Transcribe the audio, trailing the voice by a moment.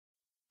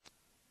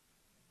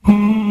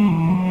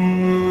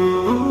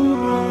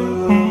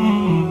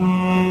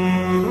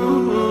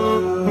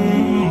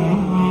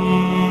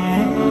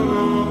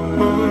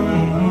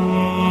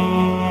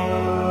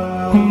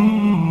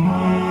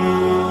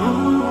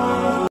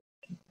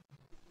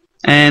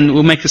and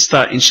we'll make a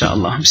start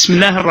inshallah.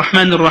 Bismillah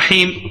ar-Rahman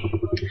ar-Rahim.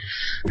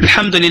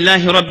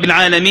 Alhamdulillahi Rabbil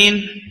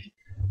Alameen.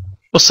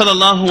 Wa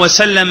sallallahu wa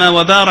sallama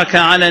wa baraka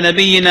ala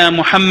nabiyyina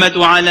Muhammad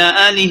wa ala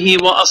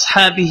alihi wa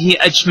ashabihi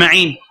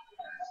ajma'een.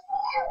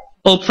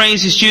 All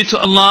praise is due to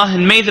Allah,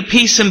 and may the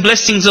peace and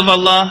blessings of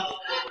Allah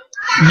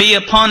be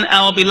upon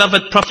our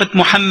beloved Prophet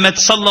Muhammad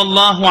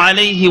sallallahu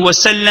alayhi wa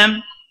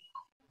sallam,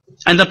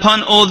 and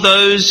upon all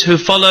those who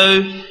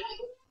follow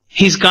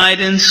his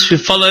guidance, who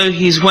follow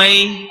his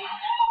way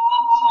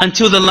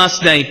until the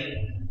last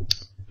day.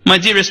 My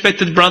dear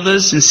respected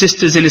brothers and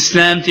sisters in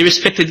Islam, dear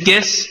respected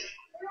guests,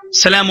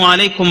 Assalamu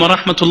alaikum wa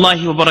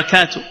rahmatullahi wa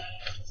barakatuh.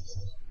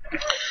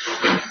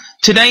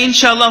 Today,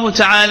 inshallah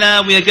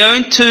ta'ala, we are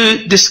going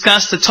to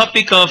discuss the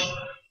topic of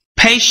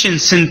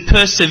patience and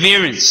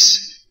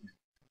perseverance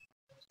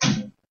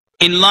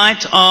in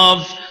light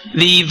of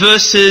the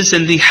verses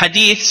and the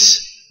hadiths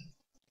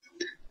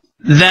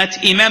that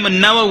Imam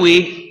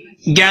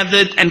al-Nawawi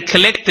gathered and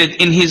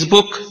collected in his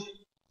book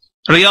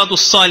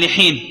Riyadus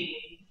Salihin,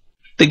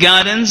 the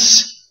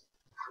gardens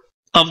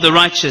of the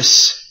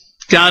righteous.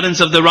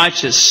 Gardens of the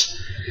righteous.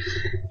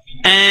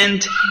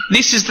 And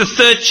this is the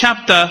third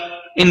chapter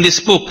in this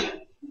book,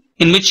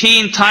 in which he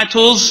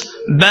entitles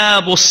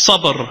Bab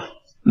al-Sabr.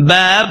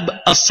 Bab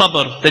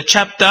al-Sabr, the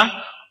chapter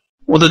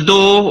or the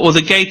door or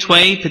the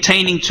gateway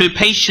pertaining to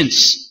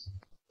patience.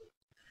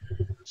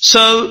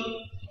 So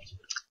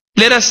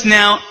let us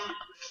now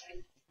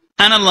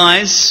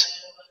analyze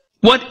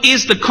what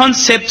is the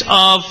concept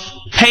of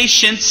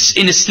patience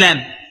in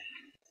Islam.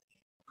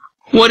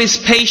 What is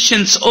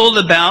patience all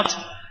about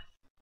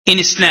in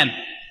Islam?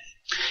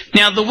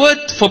 Now, the word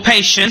for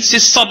patience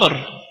is sabr,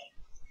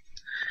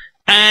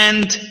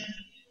 and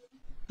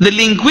the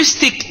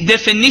linguistic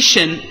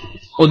definition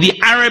or the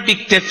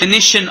Arabic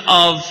definition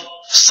of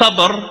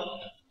sabr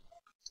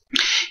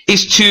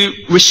is to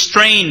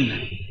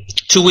restrain,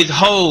 to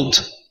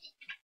withhold.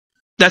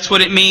 That's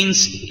what it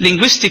means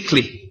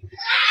linguistically.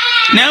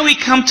 Now we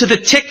come to the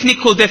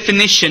technical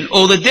definition,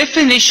 or the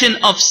definition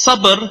of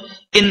sabr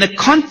in the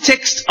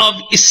context of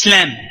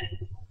Islam.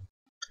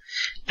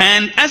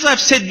 And as I've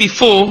said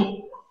before,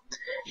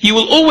 you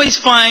will always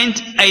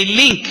find a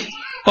link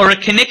or a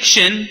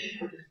connection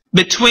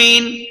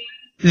between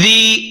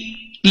the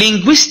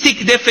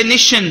linguistic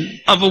definition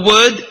of a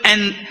word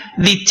and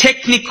the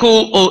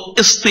technical or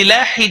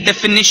istilahi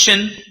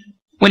definition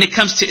when it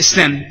comes to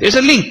Islam. There's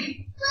a link.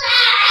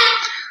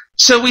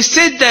 So we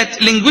said that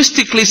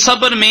linguistically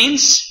sabr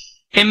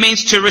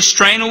means to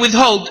restrain or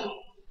withhold.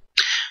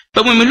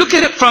 But when we look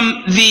at it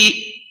from the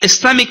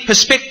Islamic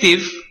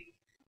perspective,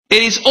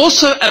 it is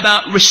also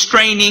about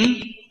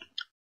restraining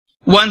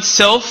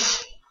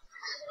oneself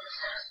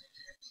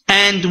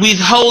and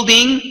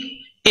withholding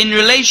in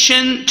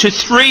relation to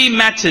three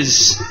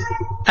matters,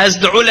 as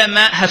the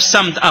ulama have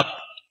summed up.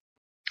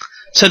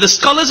 So the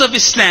scholars of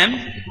Islam,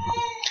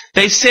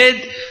 they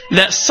said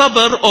that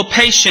sabr or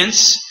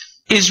patience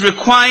is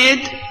required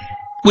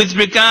with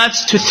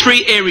regards to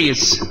three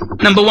areas.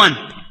 Number one,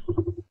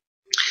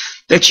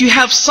 that you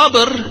have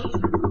sabr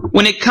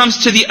when it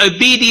comes to the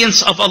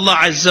obedience of Allah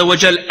Azza wa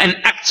Jal and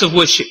acts of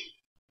worship.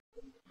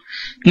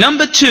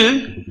 Number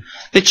two,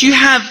 that you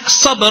have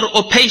sabr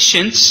or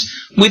patience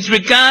with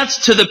regards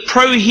to the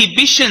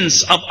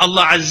prohibitions of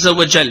Allah Azza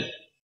wa Jal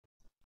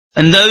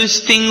and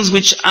those things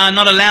which are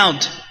not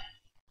allowed.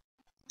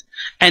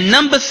 And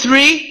number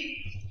three,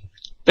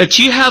 that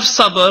you have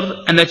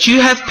sabr and that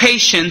you have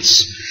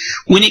patience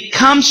when it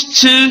comes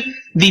to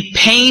the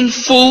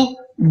painful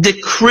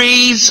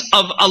decrees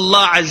of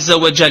Allah Azza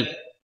wa Jal.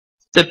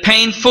 The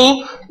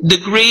painful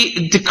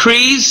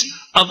decrees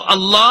of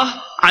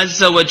Allah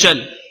Azza wa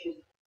Jal.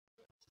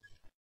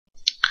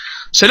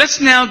 So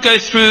let's now go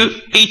through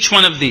each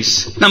one of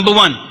these. Number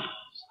one,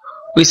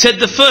 we said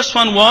the first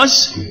one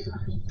was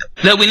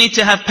that we need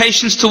to have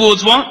patience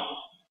towards what?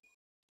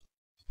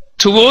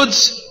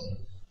 Towards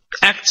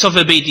acts of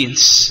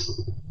obedience,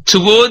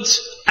 towards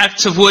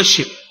acts of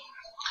worship.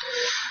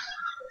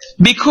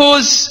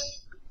 Because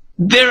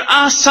there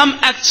are some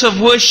acts of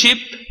worship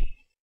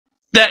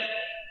that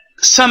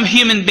some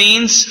human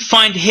beings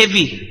find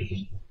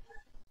heavy,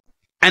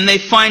 and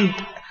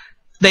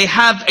they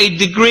have a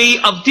degree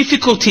of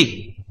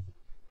difficulty.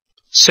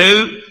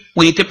 So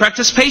we need to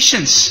practice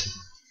patience.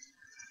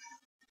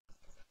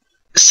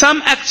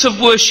 Some acts of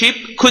worship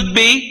could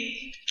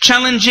be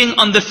challenging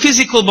on the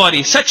physical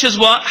body, such as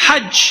what?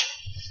 Hajj.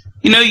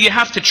 You know, you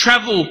have to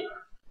travel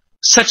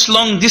such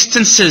long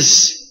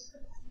distances.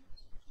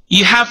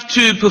 You have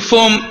to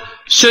perform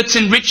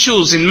certain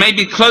rituals in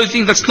maybe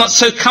clothing that's not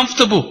so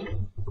comfortable.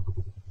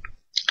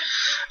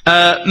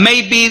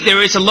 Maybe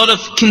there is a lot of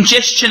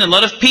congestion, a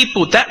lot of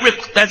people.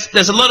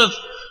 There's a lot of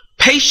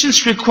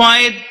patience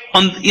required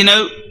on, you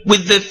know,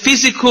 with the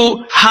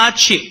physical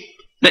hardship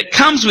that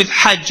comes with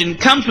Hajj and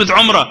comes with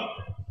Umrah.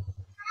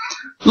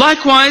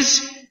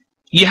 Likewise,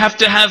 you have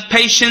to have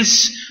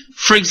patience.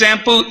 For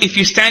example, if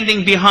you're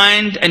standing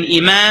behind an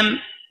imam,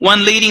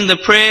 one leading the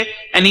prayer,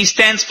 and he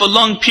stands for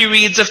long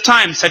periods of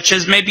time, such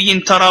as maybe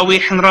in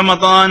Taraweeh and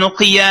Ramadan or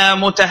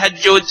Qiyam or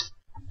Tahajjud,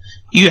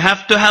 you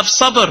have to have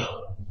sabr.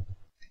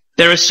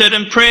 There are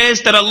certain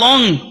prayers that are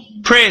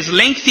long prayers,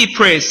 lengthy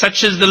prayers,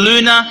 such as the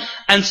lunar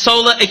and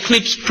solar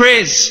eclipse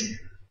prayers.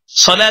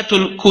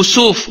 Salatul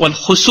Kusuf wal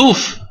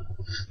Khusuf.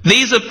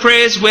 These are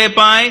prayers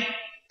whereby,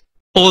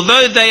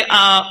 although they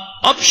are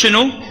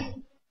optional,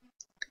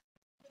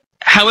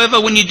 however,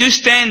 when you do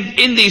stand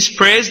in these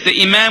prayers,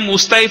 the Imam will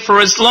stay for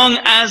as long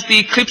as the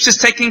eclipse is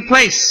taking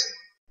place.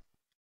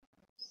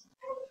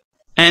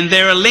 And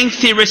there are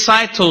lengthy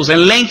recitals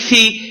and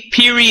lengthy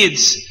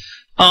periods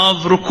of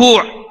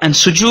ruku' and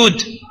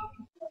sujood.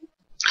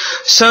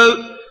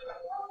 So,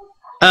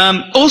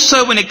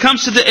 also when it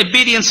comes to the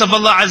obedience of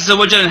Allah Azza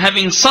wa Jalla and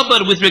having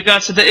sabr with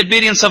regards to the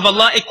obedience of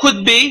Allah, it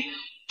could be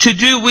to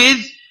do with,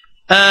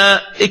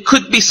 it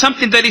could be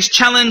something that is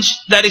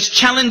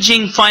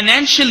challenging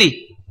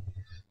financially.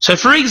 So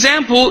for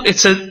example,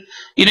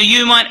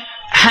 you might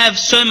have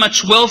so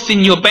much wealth in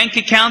your bank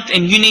account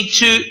and you need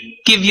to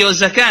give your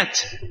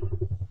zakat.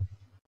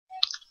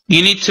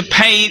 You need to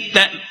pay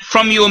that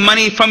from your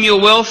money, from your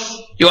wealth,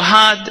 your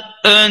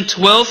hard-earned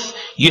wealth.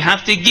 You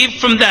have to give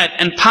from that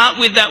and part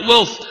with that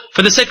wealth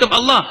for the sake of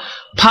Allah.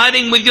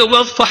 Parting with your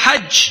wealth for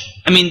Hajj.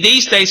 I mean,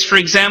 these days, for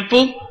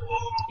example,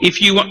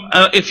 if you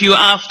are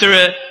after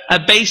a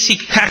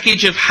basic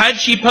package of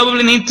Hajj, you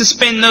probably need to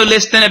spend no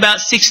less than about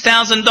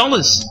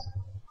 $6,000.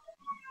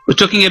 We're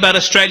talking about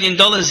Australian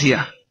dollars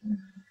here.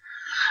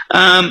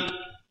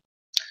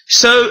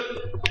 So,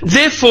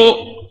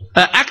 therefore,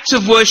 acts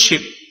of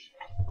worship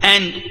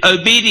and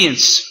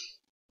obedience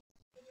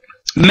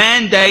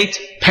mandate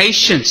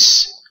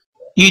patience.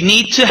 You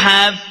need to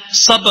have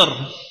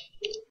sabr.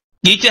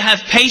 You need to have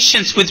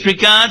patience with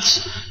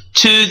regards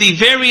to the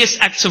various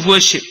acts of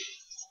worship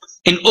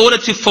in order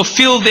to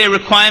fulfill their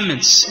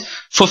requirements,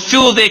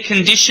 fulfill their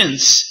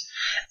conditions,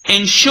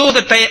 ensure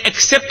that they are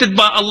accepted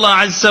by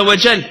Allah Azza wa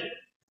Jal.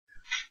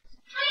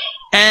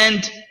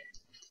 And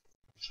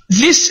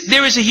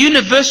there is a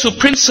universal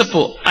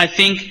principle, I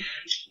think.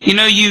 You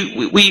know,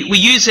 we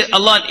use it a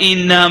lot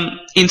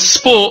in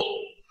sport.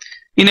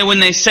 You know, when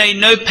they say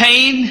no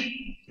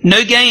pain,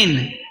 no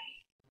gain.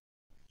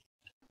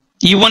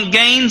 You want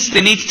gains,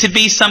 there needs to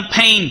be some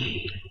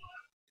pain.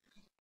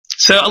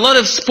 So a lot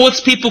of sports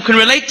people can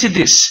relate to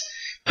this.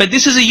 But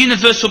this is a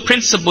universal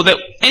principle that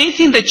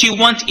anything that you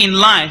want in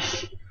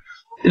life,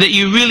 that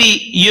you really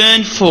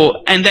yearn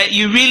for, and that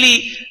you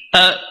really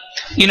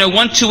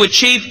want to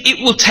achieve, it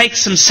will take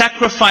some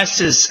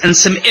sacrifices and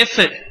some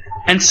effort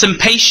and some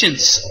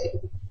patience.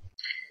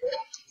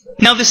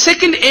 Now the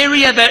second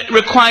area that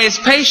requires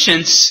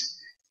patience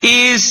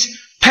is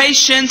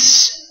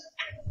patience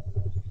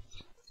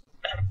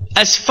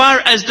as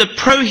far as the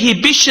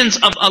prohibitions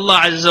of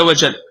Allah Azza wa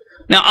Jal.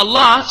 Now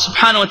Allah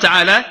subhanahu wa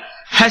ta'ala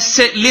has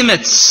set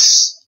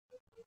limits.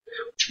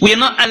 We are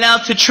not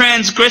allowed to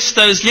transgress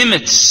those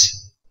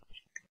limits.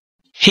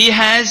 He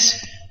has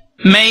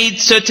made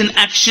certain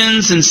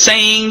actions and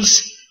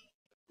sayings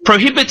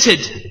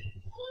prohibited,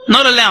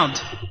 not allowed.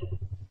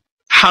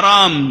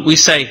 Haram, we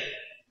say.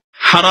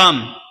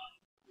 Haram.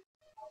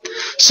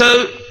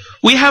 So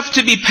we have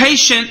to be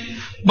patient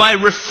by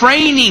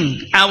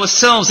refraining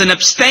ourselves and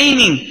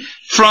abstaining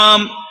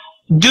from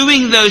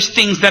doing those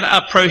things that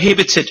are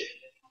prohibited.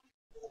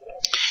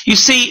 You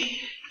see,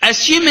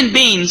 as human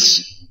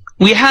beings,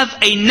 we have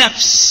a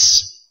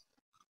nafs.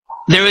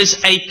 There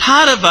is a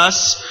part of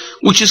us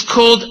which is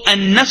called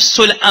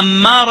an-nafsul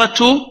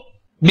ammaratu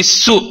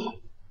bis-su'.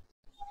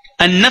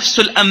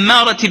 An-nafsul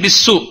ammaratu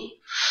bis-su'.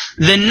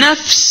 The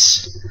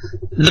nafs,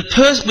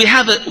 we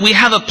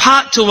have a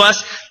part to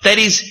us that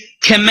is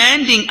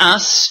commanding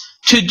us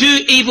to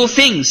do evil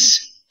things,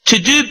 to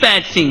do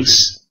bad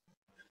things.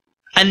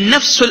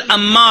 An-nafsul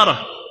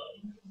ammara.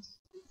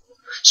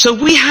 So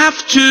we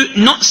have to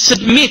not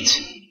submit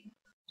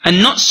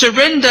and not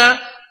surrender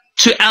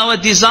to our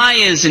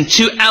desires and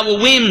to our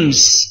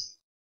whims.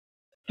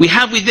 We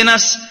have within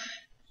us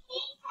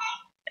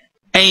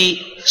a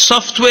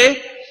software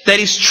that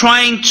is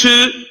trying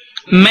to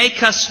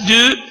make us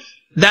do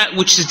that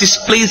which is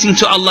displeasing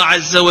to Allah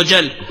Azza wa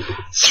Jal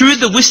through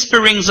the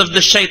whisperings of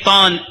the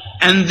shaitan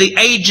and the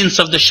agents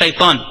of the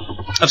shaitan,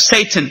 of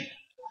Satan.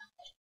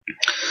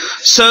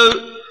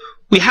 So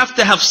we have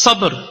to have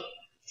sabr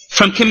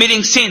from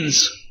committing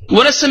sins.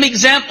 What are some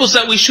examples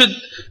that we should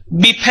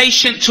be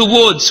patient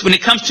towards when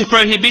it comes to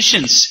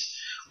prohibitions?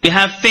 We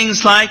have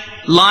things like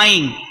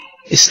lying.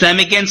 Islam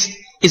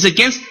is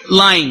against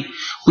lying.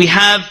 We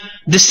have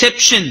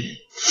deception,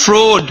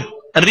 fraud,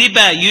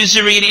 riba,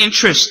 usury and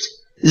interest,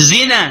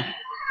 zina,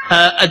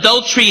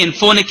 adultery and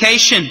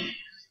fornication,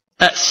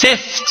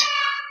 theft,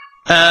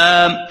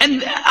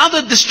 and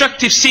other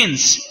destructive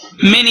sins,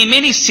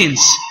 many sins.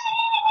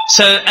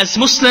 So as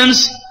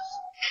Muslims,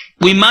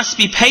 we must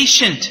be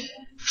patient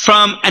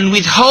from and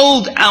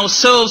withhold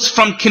ourselves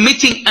from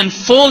committing and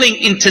falling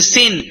into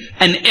sin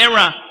and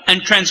error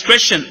and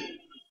transgression.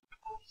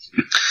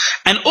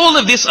 And all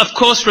of this, of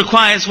course,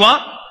 requires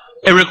what?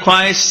 It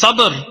requires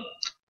sabr,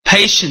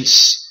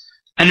 patience,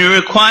 and it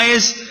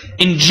requires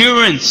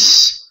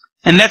endurance.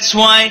 And that's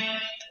why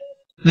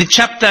the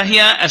chapter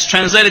here as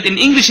translated in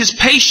English is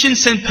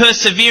patience and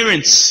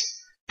perseverance.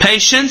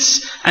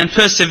 Patience and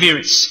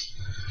perseverance.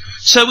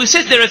 So we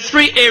said there are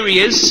three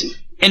areas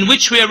in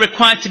which we are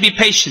required to be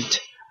patient.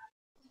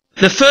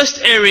 The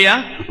first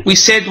area we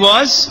said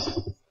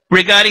was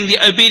regarding the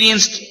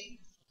obedience,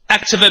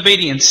 acts of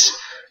obedience.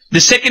 The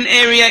second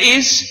area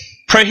is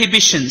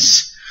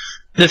prohibitions.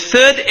 The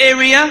third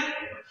area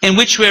in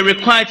which we are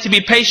required to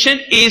be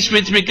patient is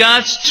with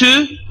regards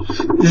to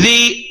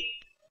the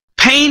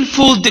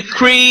painful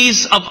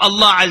decrees of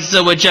Allah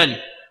Azza wa Jal.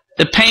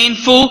 The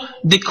painful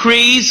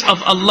decrees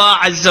of Allah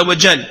Azza wa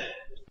Jal.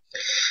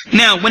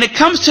 Now, when it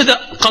comes to the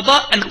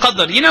qada and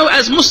qadr, you know,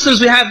 as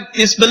Muslims we have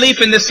this belief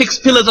in the 6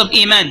 pillars of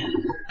Iman.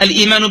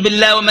 Al-Imanu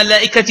billah wa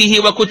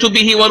malaikatihi wa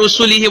kutubihi wa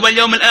rusulihi wal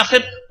yawm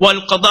al-akhir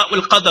wal qada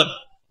wal qadr.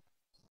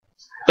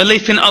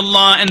 Belief in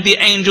Allah and the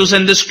angels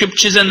and the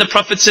scriptures and the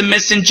prophets and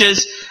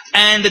messengers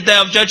and the day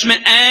of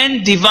judgment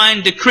and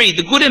divine decree,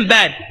 the good and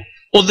bad,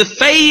 or the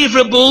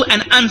favorable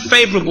and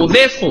unfavorable.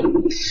 Therefore,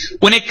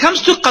 when it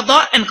comes to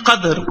qada and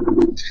qadr,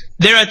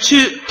 there are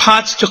two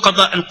parts to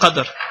qada and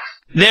qadr.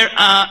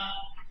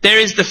 There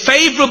is the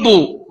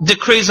favorable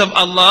decrees of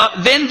Allah,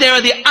 then there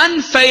are the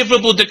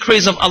unfavorable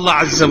decrees of Allah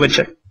Azza wa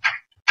Jal.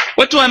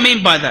 What do I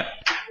mean by that?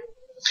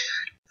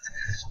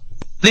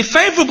 The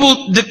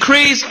favorable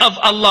decrees of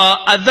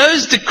Allah are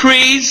those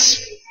decrees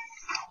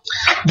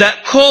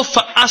that call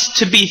for us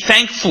to be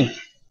thankful,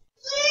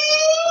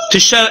 to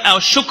show our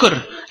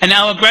shukr and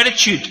our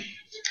gratitude.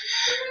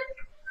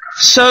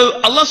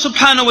 So Allah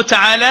subhanahu wa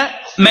ta'ala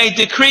may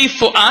decree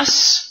for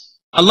us,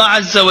 Allah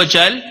Azza wa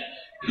Jal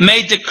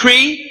may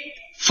decree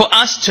for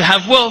us to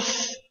have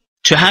wealth,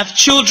 to have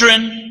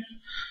children,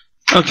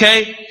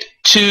 okay,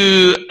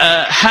 to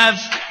have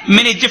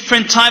many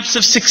different types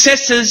of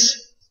successes.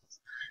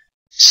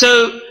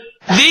 So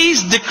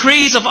these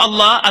decrees of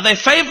Allah, are they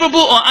favorable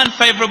or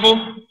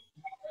unfavorable?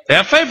 They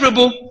are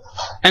favorable.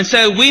 And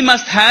so we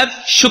must have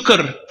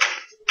shukr.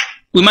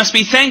 We must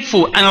be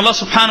thankful. And Allah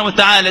subhanahu wa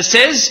ta'ala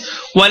says,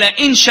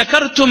 وَلَئِن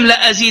شَكَرْتُمْ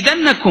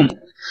لَأَزِيدَنَّكُمْ.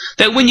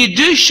 That when you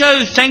do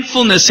show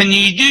thankfulness and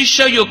you do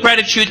show your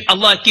gratitude,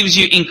 Allah gives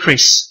you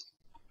increase.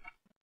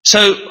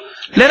 So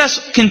let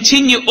us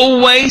continue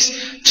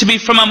always to be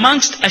from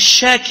amongst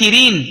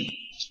ash-shakirin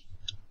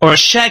or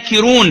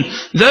ash-shakirun,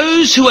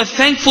 those who are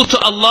thankful to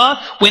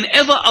Allah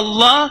whenever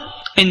Allah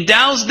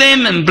endows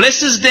them and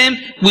blesses them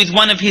with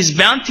one of His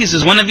bounties,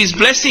 as one of His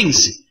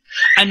blessings,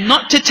 and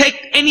not to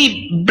take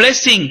any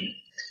blessing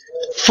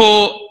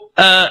for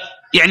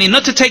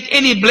not to take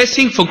any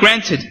blessing for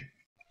granted.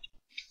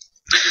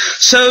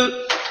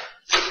 So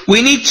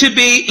we need to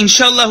be,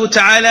 inshallah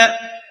ta'ala,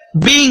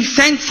 being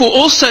thankful.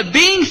 Also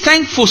being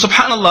thankful,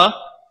 subhanallah,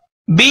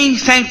 being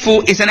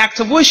thankful is an act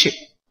of worship.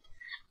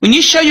 When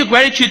you show your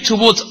gratitude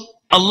towards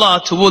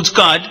Allah, towards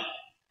God,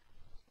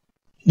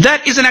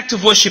 that is an act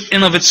of worship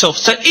in of itself.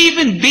 So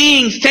even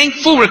being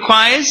thankful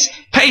requires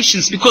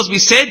patience, because we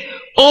said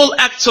all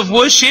acts of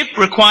worship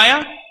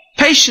require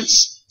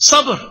patience,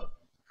 sabr.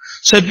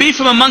 So be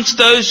from amongst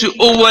those who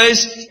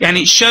always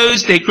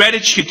shows their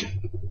gratitude.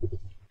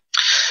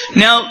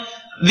 Now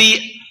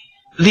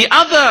the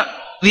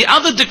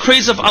other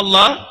decrees of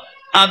Allah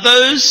are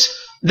those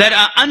that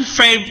are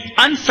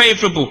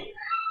unfavorable,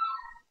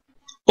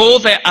 or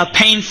they are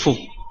painful.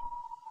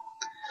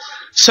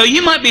 So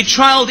you might be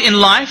trialed in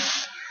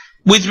life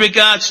with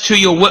regards to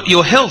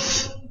your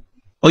health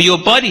or your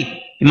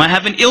body. You might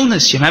have an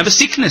illness, you might have a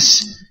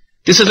sickness.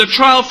 This is a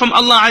trial from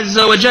Allah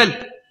Azza wa Jal.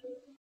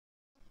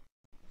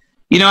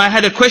 You know, I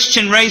had a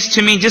question raised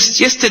to me just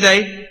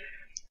yesterday,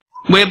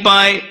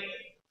 whereby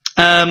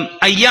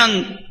a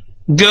young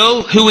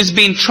girl who is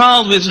being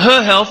trialed with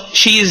her health,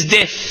 she is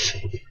deaf.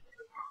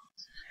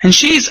 And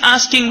she is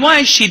asking, why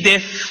is she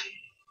deaf?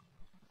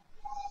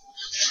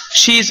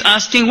 She is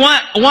asking,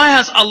 why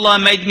has Allah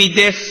made me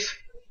deaf?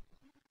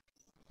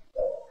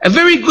 A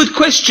very good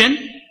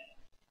question.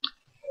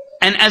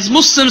 And as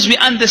Muslims we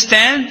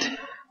understand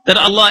that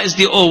Allah is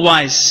the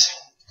All-Wise.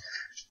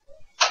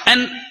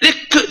 And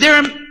there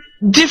are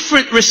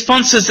different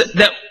responses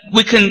that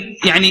we can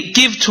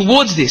give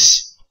towards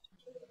this.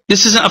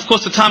 This isn't, of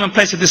course, the time and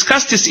place to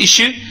discuss this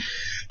issue,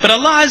 but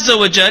Allah Azza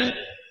wa Jal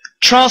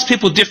trials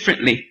people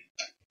differently,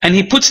 and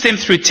He puts them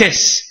through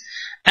tests.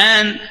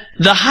 And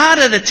the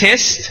harder the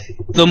test,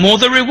 the more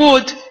the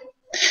reward.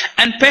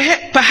 And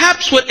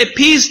perhaps what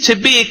appears to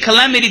be a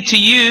calamity to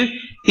you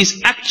is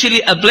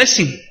actually a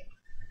blessing.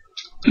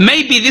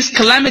 Maybe this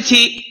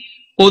calamity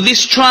or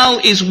this trial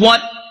is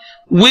what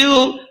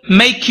will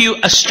make you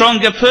a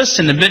stronger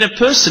person, a better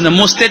person, a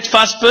more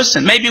steadfast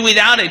person. Maybe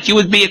without it you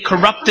would be a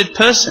corrupted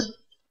person.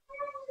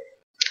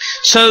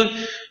 So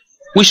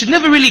we should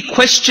never really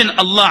question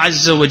Allah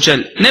Azza wa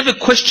Jal, never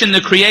question the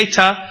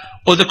Creator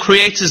or the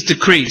Creator's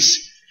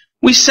decrees.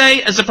 We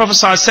say, as the Prophet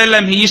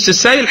ﷺ, he used to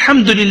say,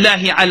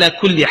 Alhamdulillahi ala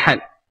kulli hal.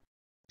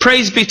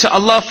 Praise be to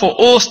Allah for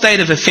all state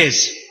of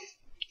affairs.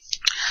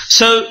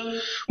 So,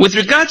 with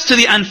regards to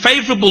the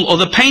unfavorable or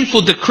the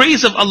painful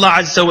decrees of Allah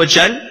Azza wa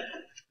Jal,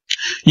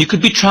 you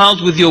could be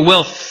trialed with your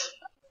wealth.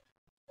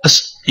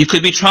 You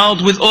could be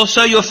trialed with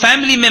also your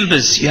family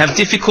members. You have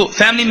difficult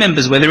family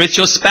members, whether it's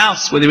your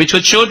spouse, whether it's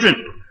your children.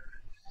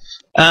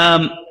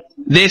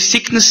 Their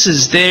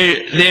sicknesses,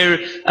 their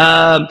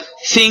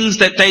things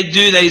that they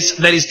do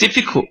that is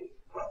difficult.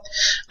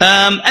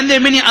 And there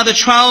are many other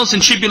trials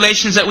and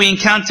tribulations that we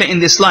encounter in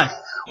this life.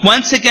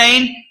 Once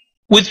again,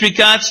 with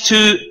regards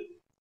to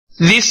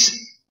this,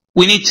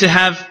 we need to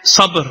have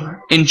sabr,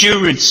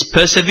 endurance,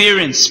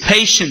 perseverance,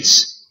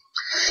 patience.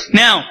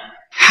 Now,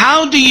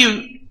 how do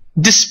you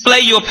display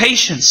your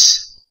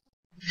patience?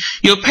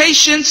 Your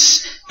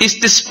patience is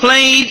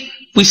displayed,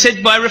 we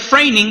said, by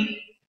refraining.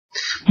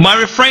 By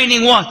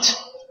refraining what?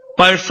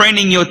 By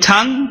refraining your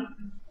tongue,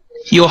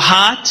 your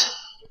heart,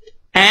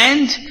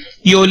 and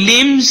your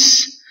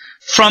limbs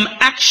from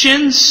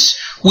actions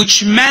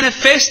which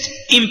manifest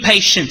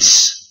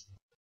impatience.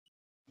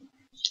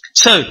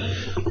 So,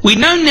 we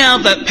know now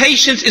that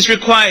patience is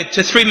required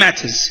to three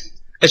matters.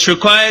 It's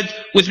required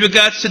with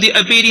regards to the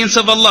obedience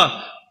of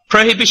Allah,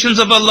 prohibitions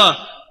of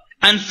Allah,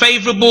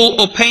 unfavorable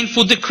or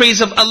painful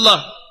decrees of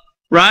Allah,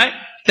 right?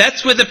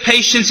 That's where the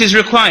patience is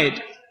required.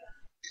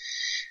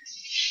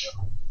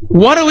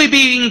 What are we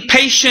being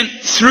patient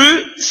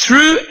through?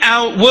 Through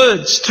our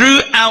words,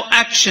 through our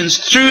actions,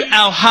 through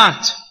our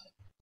heart.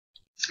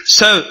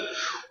 So,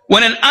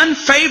 when an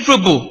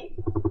unfavorable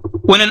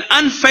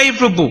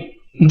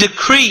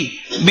decree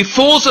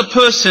befalls a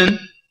person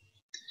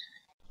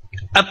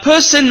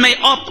may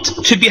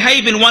opt to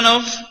behave in one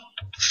of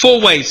four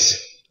ways.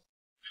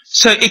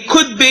 So it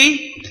could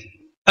be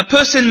a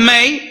person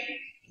may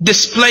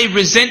display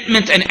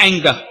resentment and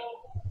anger.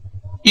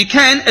 You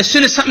can, as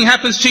soon as something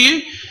happens to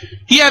you,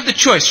 you have the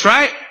choice,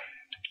 right?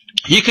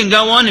 You can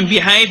go on and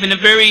behave in a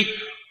very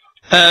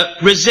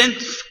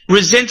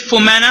resentful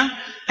manner,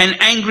 an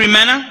angry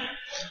manner,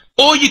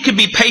 or you can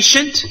be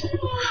patient,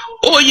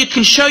 or you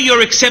can show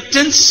your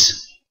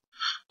acceptance,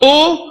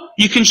 or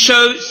you can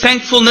show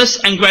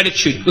thankfulness and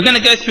gratitude. We're going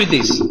to go through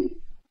this.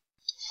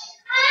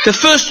 The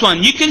first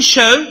one, you can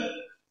show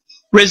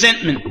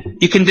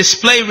resentment. You can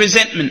display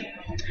resentment.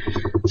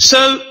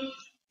 So,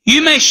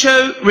 you may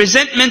show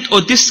resentment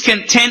or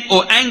discontent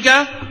or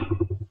anger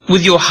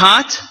with your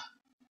heart,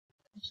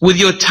 with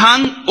your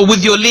tongue, or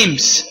with your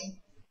limbs.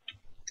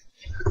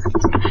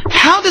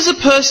 How does a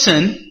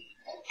person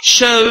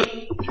show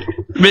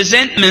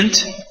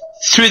resentment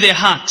through their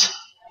heart?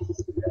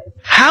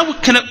 How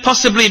can it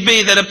possibly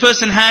be that a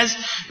person has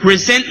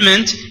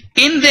resentment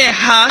in their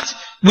heart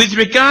with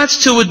regards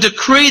to a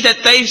decree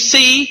that they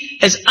see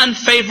as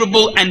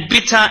unfavorable and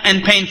bitter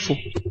and painful?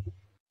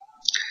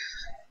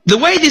 The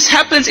way this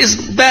happens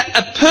is that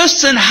a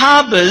person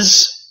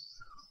harbors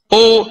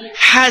or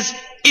has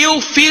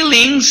ill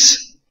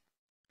feelings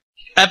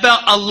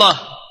about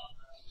Allah,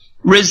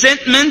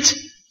 resentment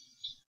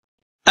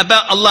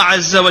about Allah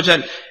Azza wa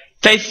Jal.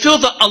 They feel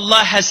that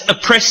Allah has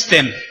oppressed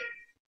them.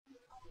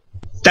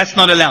 That's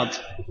not allowed.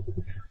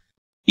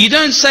 You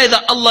don't say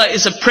that Allah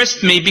has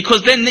oppressed me,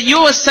 because then you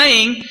are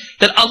saying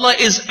that Allah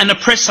is an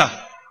oppressor,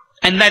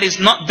 and that is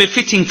not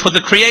befitting for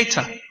the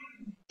Creator,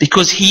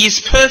 because He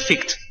is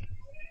perfect.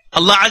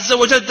 Allah Azza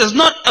wa Jal does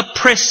not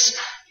oppress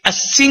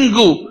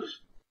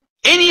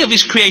any of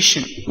His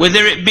creation,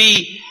 whether it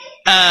be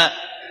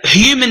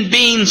human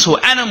beings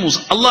or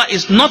animals. Allah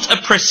is not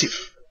oppressive.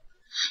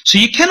 So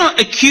you cannot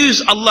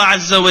accuse Allah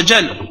Azza wa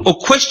Jal or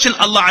question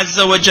Allah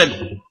Azza wa Jal.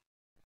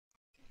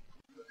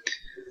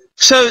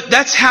 So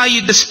that's how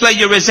you display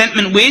your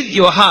resentment, with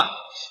your heart.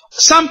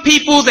 Some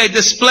people, they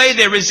display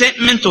their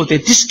resentment or their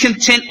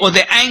discontent or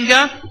their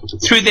anger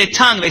through their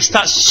tongue. They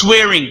start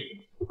swearing.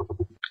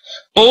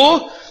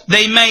 Or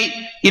they may,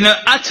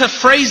 utter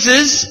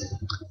phrases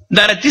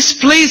that are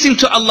displeasing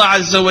to Allah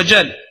Azza wa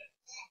Jal.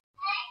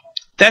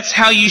 That's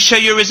how you show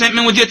your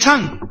resentment, with your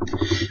tongue.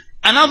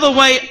 Another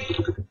way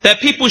that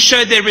people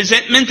show their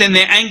resentment and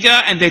their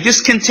anger and their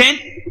discontent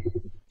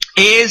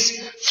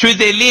is through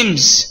their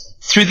limbs,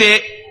 through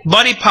their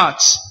body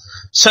parts.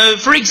 So,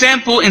 for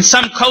example, in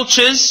some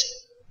cultures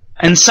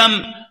and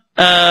some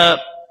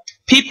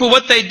people,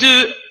 what they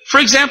do, for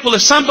example,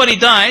 if somebody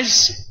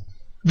dies,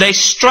 they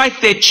strike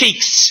their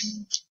cheeks.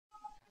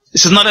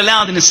 This is not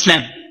allowed in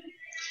Islam.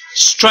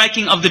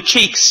 Striking of the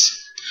cheeks.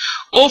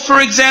 Or,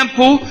 for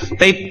example,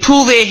 they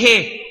pull their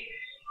hair.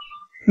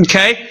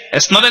 Okay?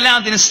 That's not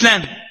allowed in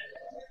Islam.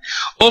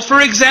 Or,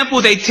 for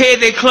example, they tear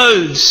their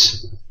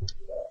clothes.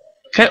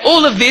 Okay?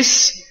 All of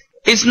this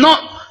is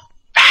not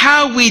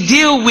how we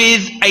deal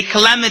with a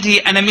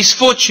calamity and a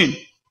misfortune.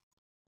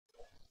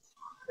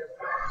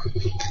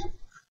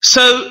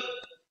 So,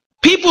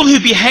 people who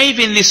behave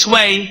in this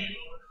way,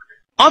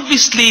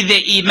 obviously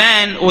their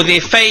iman or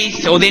their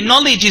faith or their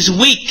knowledge is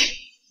weak.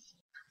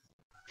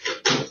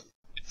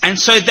 And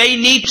so they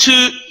need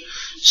to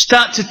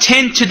start to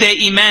tend to their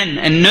iman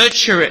and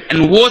nurture it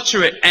and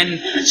water it, and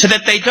so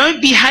that they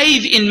don't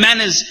behave in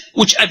manners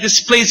which are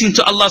displeasing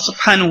to Allah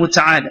subhanahu wa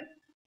ta'ala.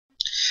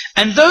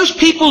 And those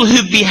people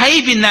who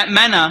behave in that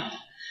manner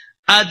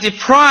are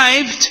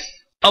deprived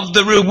of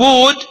the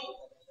reward,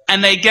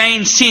 and they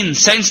gain sin.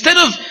 So instead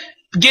of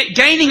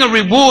gaining a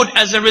reward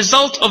as a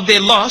result of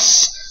their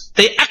loss,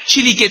 they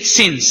actually get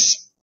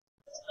sins.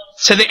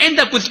 So they end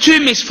up with two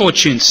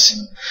misfortunes.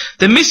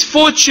 The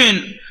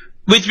misfortune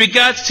with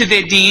regards to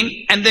their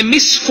deen, and the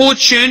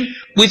misfortune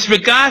with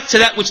regards to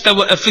that which they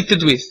were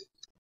afflicted with.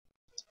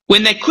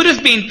 When they could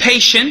have been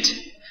patient,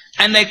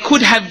 and they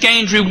could have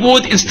gained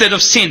reward instead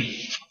of sin.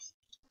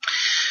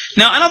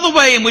 Now another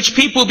way in which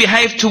people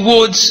behave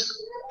towards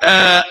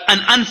an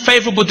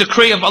unfavorable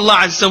decree of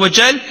Allah Azza wa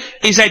Jal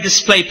is they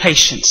display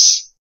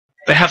patience.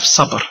 They have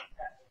sabr.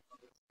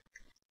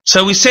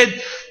 So we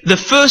said the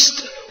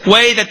first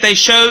way that they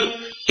show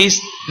is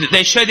that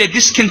they show their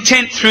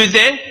discontent through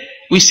their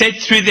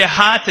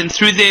heart and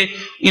through their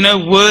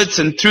words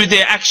and through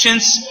their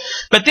actions.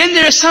 But then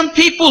there are some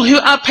people who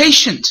are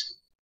patient.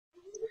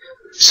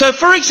 So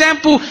for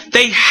example,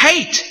 they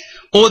hate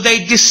or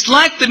they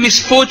dislike the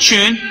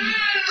misfortune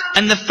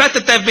and the fact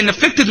that they've been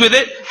afflicted with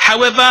it.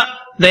 However,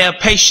 they are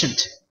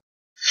patient.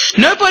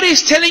 Nobody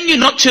is telling you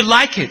not to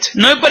like it.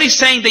 Nobody's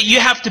saying that you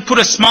have to put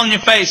a smile on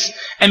your face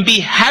and be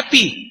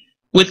happy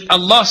with a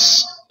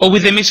loss or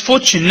with a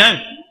misfortune.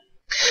 No.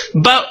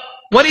 But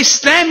what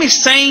Islam is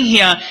saying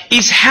here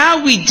is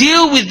how we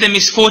deal with the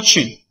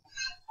misfortune.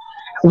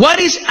 What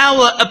is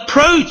our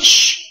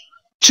approach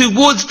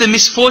towards the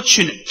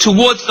misfortune,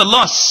 towards the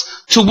loss,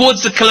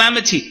 towards the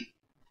calamity?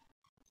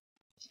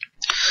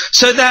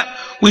 So that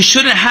we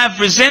shouldn't have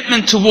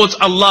resentment towards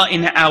Allah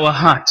in our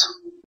heart,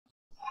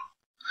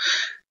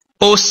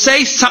 or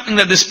say something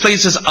that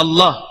displeases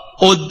Allah,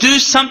 or do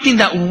something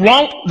that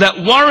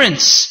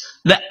warrants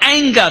the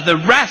anger, the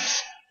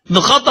wrath,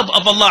 the ghadab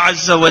of Allah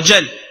Azza wa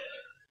Jal.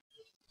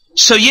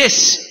 So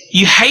yes,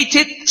 you hate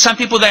it. Some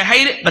people, they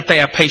hate it, but they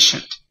are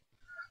patient.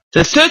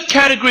 The third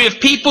category of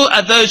people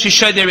are those who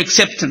show their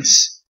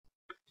acceptance.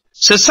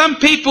 So some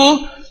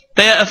people,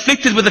 they are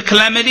afflicted with a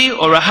calamity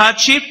or a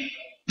hardship,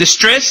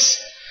 distress,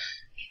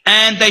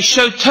 and they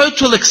show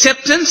total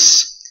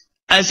acceptance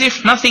as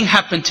if nothing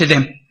happened to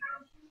them.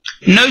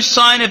 No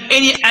sign of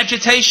any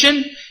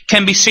agitation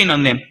can be seen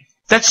on them.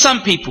 That's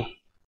some people.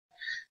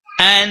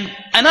 And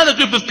another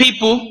group of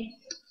people,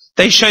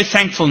 they show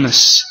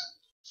thankfulness.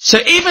 So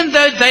even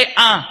though they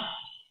are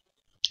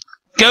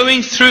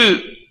going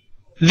through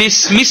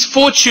this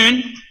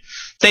misfortune,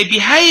 they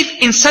behave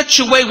in such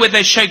a way where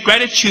they show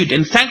gratitude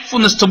and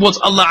thankfulness towards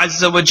Allah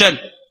Azza wa Jal,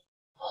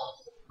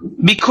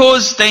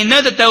 because they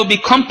know that they will be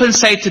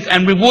compensated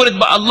and rewarded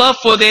by Allah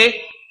for their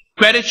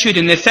gratitude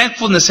and their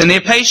thankfulness and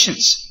their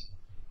patience.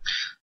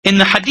 In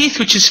the hadith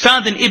which is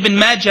found in Ibn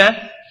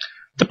Majah,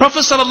 the Prophet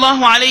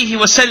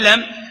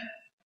ﷺ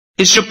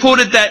is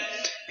reported that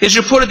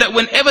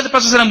whenever the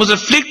Prophet ﷺ was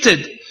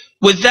afflicted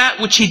with that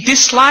which he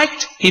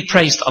disliked, he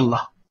praised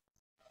Allah.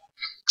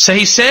 So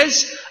he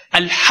says,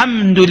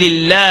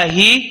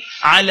 Alhamdulillahi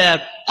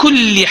ala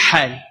kulli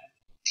hal.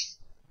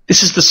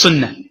 This is the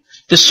sunnah.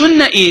 The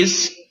sunnah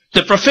is,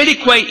 the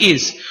prophetic way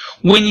is,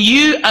 when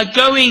you are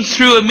going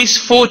through a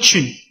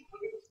misfortune,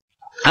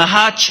 a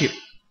hardship,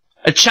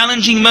 a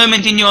challenging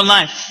moment in your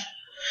life,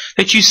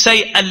 that you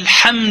say,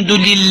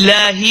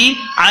 Alhamdulillahi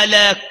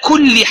ala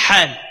kulli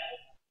hal.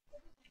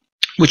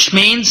 Which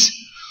means,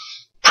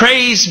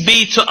 praise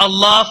be to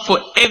Allah for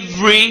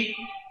every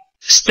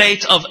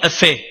state of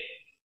affair.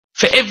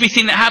 For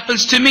everything that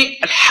happens to me,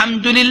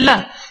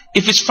 Alhamdulillah.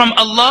 If it's from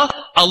Allah,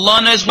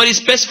 Allah knows what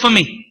is best for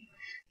me.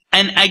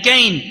 And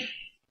again,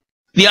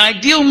 the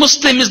ideal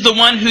Muslim is the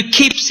one who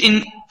keeps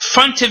in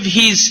front of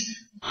his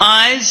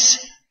eyes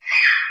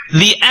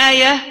the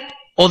ayah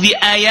or the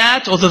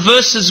ayat or the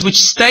verses which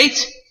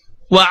state,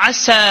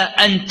 وَعَسَىٰ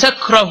أَن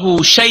تَكْرَهُ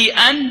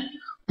شَيْئًا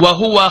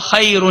وَهُوَ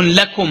خَيْرٌ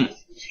لَكُمْ.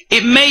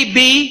 It may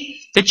be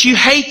that you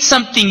hate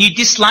something, you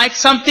dislike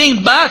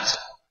something, but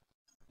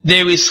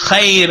there is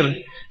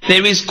khair,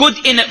 there is good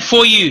in it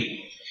for you.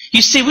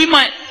 You see, we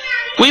might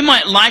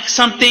like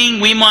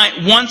something, we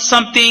might want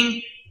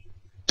something,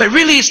 but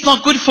really it's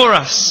not good for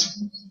us.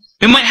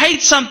 We might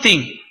hate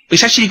something, but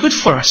it's actually good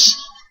for us.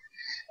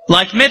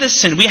 Like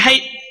medicine, we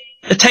hate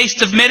the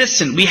taste of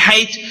medicine. We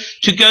hate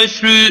to go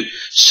through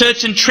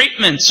certain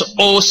treatments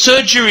or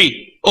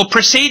surgery or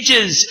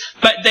procedures,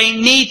 but they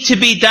need to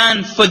be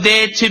done for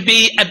there to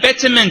be a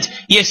betterment.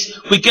 Yes,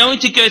 we're going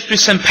to go through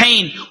some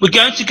pain. We're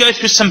going to go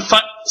through some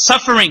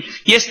suffering.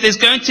 Yes, there's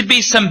going to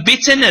be some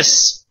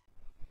bitterness.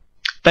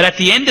 But at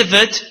the end of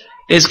it,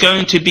 there's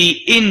going to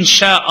be,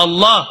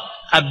 insha'Allah,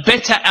 a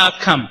better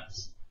outcome.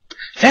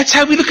 That's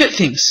how we look at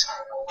things.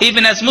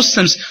 Even as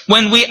Muslims,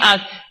 when we are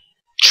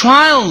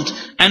trialed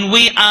and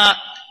we are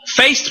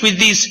faced with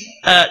these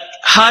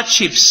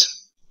hardships.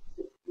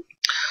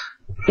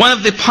 One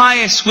of the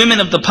pious women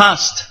of the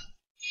past,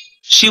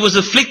 she was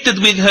afflicted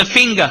with her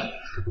finger.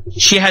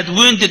 She had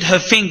wounded her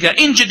finger,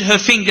 injured her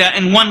finger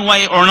in one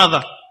way or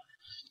another.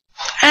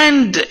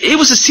 And it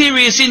was a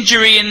serious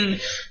injury,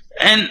 and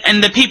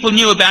the people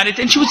knew about it,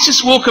 and she would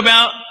just walk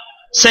about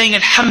saying,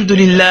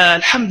 Alhamdulillah,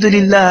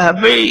 Alhamdulillah,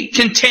 very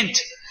content.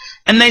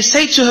 And they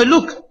say to her,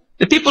 look,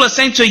 the people are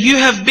saying to her, you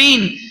have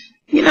been,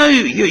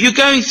 you're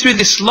going through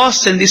this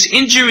loss and this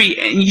injury,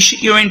 and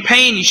you're in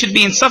pain, you should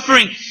be in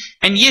suffering,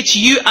 and yet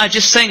you are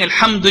just saying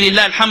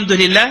Alhamdulillah,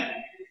 Alhamdulillah.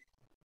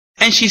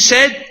 And she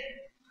said,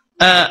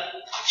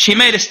 she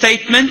made a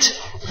statement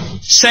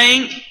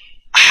saying,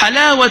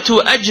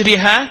 حلاوة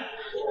أجرها,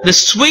 the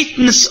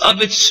sweetness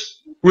of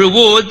its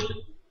reward,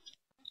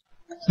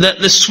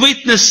 the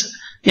sweetness,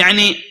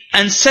 يعني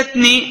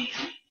أنستني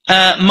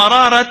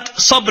مرارة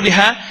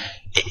صبرها,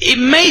 it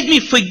made me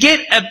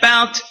forget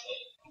about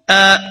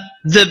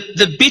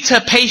the bitter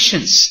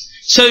patience.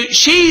 So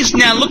she's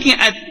now looking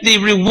at the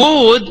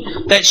reward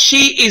that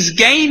she is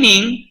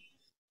gaining.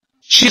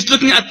 She's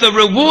looking at the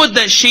reward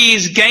that she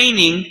is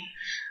gaining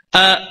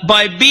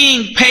by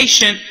being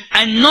patient,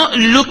 and not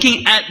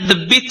looking at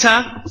the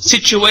bitter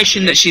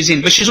situation that she's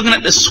in, but she's looking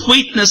at the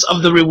sweetness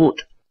of the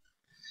reward.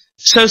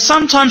 So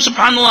sometimes,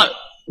 subhanAllah,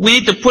 we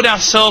need to put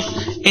ourselves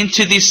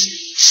into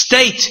this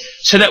state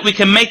so that we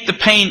can make the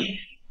pain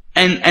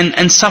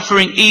and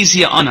suffering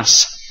easier on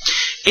us.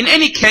 In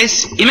any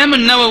case, Imam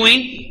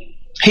al-Nawawi,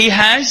 he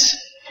has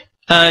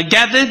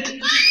gathered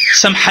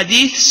some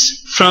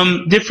hadiths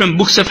from different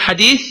books of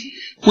hadith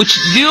which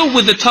deal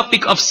with the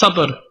topic of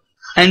sabr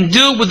and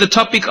deal with the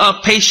topic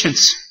of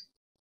patience.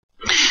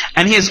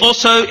 And he has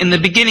also, in the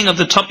beginning of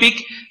the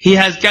topic, he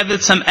has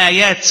gathered some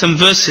ayat, some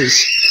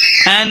verses.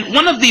 And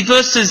one of the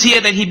verses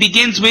here that he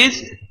begins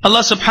with,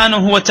 Allah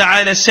subhanahu wa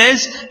ta'ala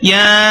says,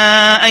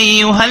 Ya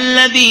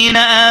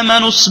ayyuhalladhina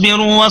amanu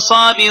asbiru wa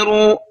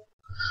sabiru.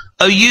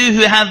 O you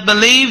who have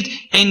believed,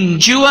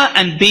 endure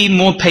and be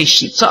more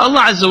patient. So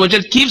Allah Azza wa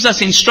Jal gives us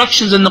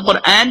instructions in the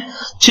Quran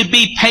to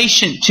be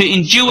patient, to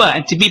endure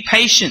and to be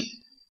patient.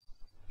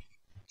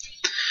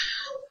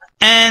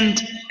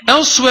 And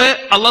elsewhere,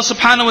 Allah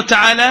subhanahu wa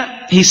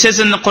ta'ala, He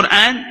says in the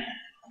Quran,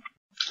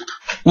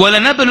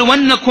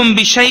 وَلَنَبْلُوَنَّكُمْ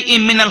بِشَيْءٍ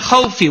مِّنَ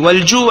الْخَوْفِ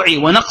وَالْجُوعِ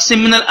وَنَقْصٍ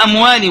مِّنَ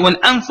الْأَمْوَالِ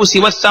وَالْأَنفُسِ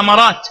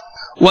وَالثَّمَرَاتِ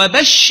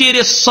وَبَشِّرِ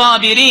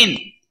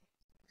الصَّابِرِينَ.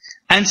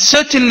 And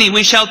certainly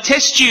we shall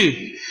test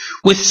you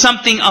with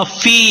something of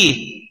fear,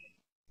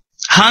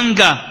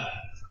 hunger,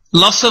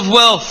 loss of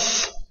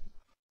wealth,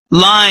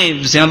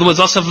 lives, in other words,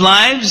 loss of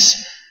lives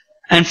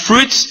and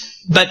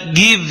fruits, but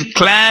give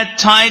glad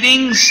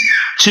tidings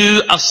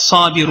to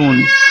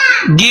as-sabirun.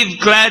 Give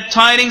glad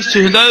tidings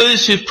to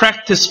those who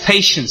practice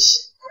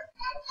patience.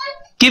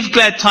 Give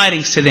glad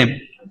tidings to them.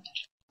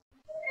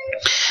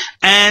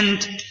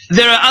 And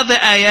there are other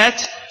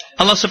ayat.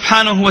 Allah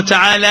subhanahu wa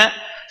ta'ala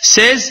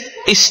says,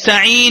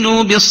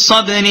 استعينوا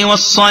بالصبر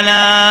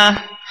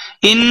والصلاة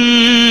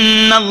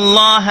إن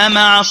الله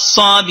مع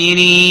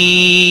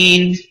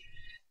الصابرين.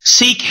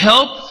 Seek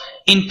help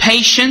in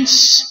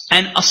patience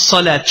and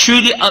as-salah.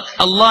 Truly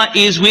Allah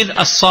is with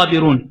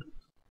as-sabirun.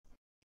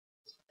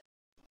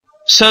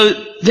 So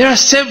there are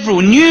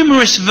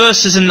numerous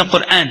verses in the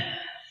Quran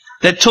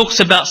that talks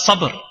about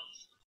sabr.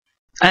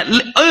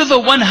 Over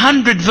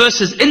 100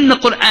 verses in the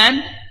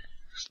Quran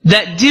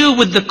that deal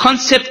with the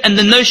concept and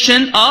the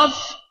notion of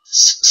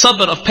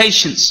sabr, of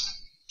patience.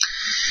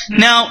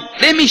 Now,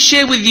 let me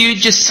share with you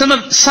just some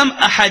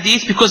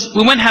ahadith, because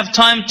we won't have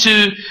time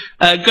to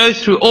go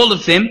through all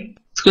of them,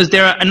 because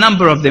there are a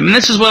number of them. And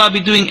this is what I'll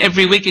be doing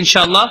every week,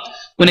 inshallah,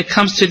 when it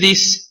comes to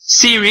this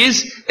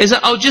series, is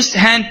that I'll just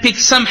handpick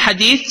some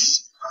hadiths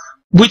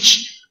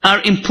which are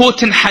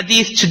important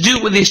hadith to do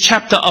with this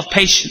chapter of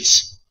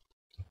patience.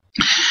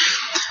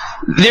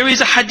 There is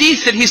a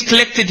hadith that he's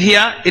collected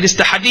here. It is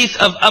the hadith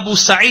of Abu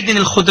Sa'id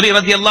al-Khudri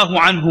radiyallahu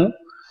anhu.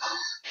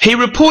 He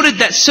reported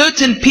that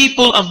certain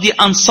people of the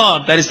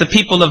Ansar, that is the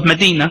people of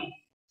Medina,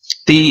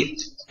 the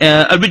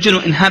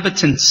original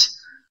inhabitants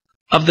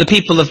of the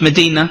people of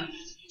Medina,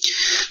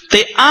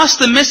 they asked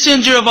the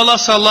Messenger of Allah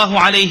sallallahu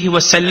alayhi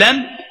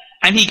wasallam,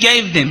 and he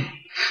gave them.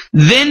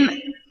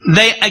 Then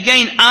they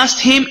again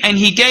asked him, and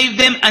he gave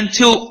them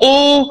until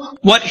all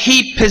what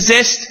he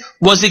possessed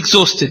was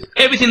exhausted.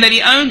 Everything that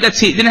he owned,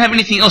 that's it. Didn't have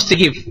anything else to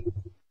give.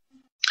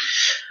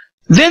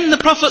 Then the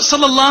Prophet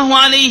sallallahu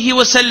alayhi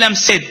wasallam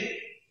said,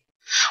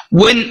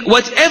 when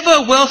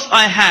whatever wealth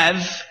I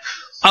have,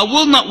 I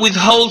will not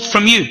withhold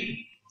from you.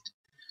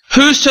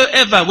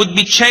 Whosoever would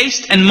be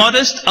chaste and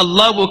modest,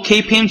 Allah will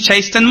keep him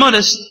chaste and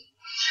modest.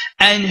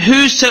 And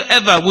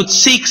whosoever would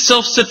seek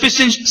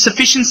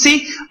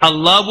self-sufficiency,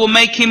 Allah will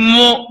make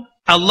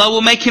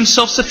him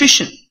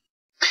self-sufficient.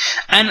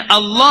 And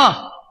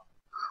Allah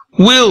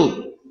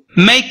will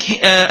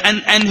make,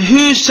 and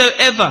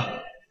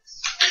whosoever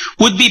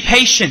would be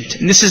patient.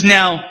 And this is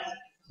now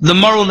the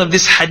moral of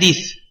this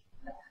hadith,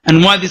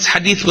 and why this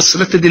hadith was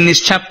selected in this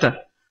chapter.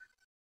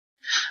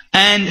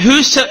 And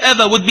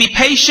whosoever would be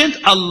patient,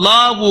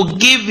 Allah will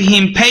give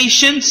him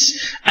patience,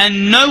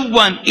 and no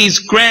one is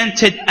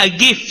granted a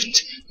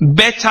gift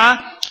better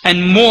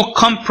and more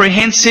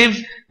comprehensive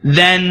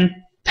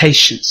than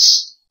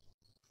patience.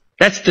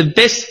 That's the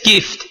best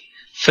gift,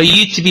 for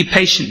you to be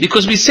patient.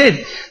 Because we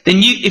said,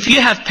 then if you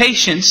have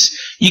patience,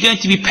 you're going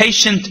to be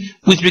patient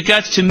with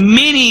regards to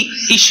many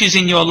issues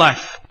in your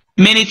life,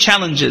 many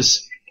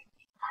challenges.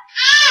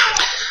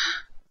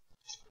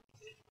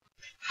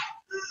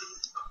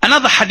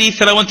 Another hadith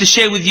that I want to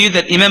share with you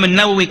that Imam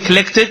al-Nawawi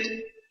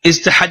collected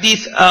is the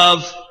hadith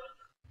of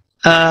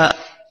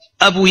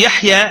Abu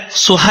Yahya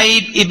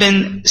Suhaib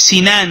ibn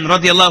Sinan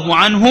radiyallahu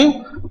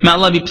anhu, may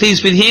Allah be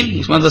pleased with him,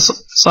 he's one of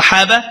the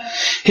Sahaba,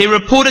 he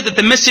reported that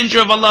the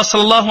Messenger of Allah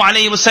sallallahu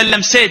alayhi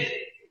wasallam said,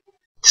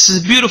 this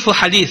is a beautiful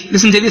hadith,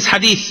 listen to this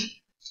hadith,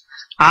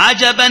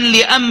 عجبا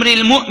لأمر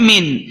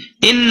المؤمن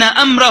إن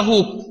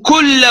أمره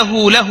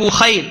كله له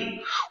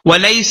خير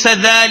وليس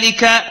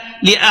ذلك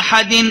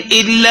لأحد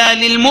إلا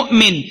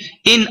للمؤمن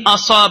إن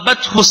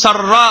أصابته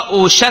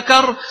سراء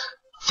شكر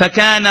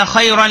فكان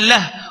خيرا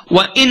له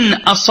وإن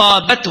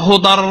أصابته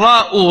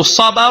ضراء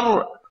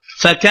صبر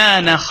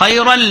فكان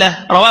خيرا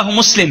له. رواه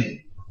Muslim.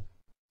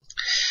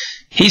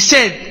 He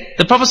said,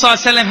 the Prophet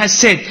ﷺ has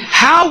said,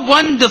 how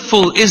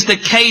wonderful is the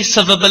case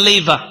of a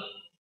believer.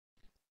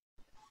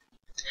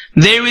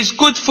 There is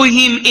good for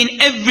him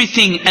in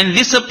everything, and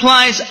this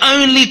applies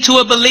only to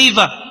a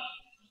believer.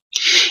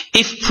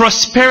 If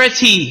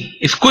prosperity,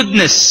 if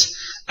goodness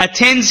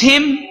attends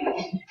him,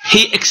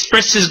 he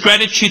expresses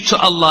gratitude to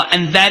Allah,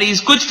 and that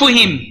is good for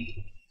him.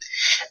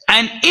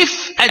 And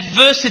if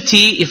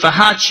adversity, if a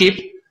hardship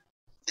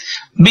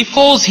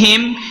befalls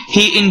him,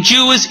 he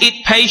endures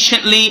it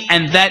patiently,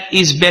 and that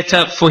is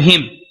better for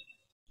him.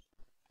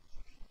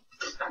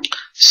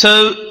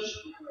 So,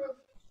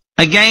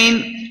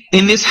 again,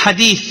 in this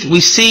hadith,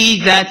 we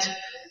see that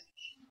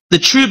the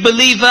true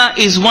believer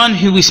is one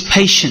who is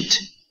patient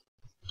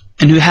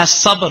and who has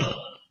sabr.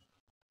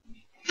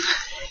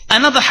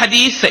 Another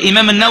hadith that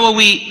Imam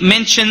al-Nawawi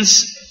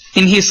mentions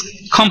in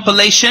his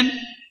compilation,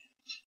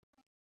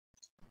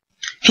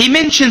 he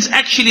mentions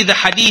actually the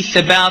hadith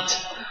about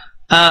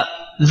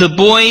the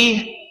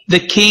boy, the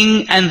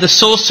king and the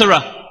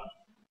sorcerer.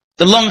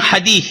 The long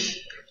hadith.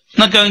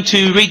 I'm not going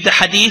to read the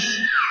hadith,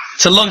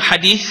 it's a long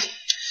hadith,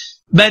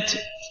 but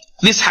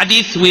this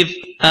hadith we've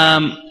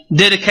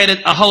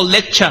dedicated a whole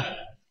lecture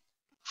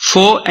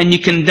for, and you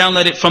can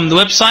download it from the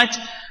website,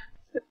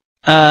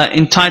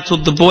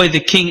 entitled The Boy, the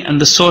King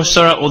and the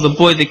Sorcerer, or The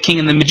Boy, the King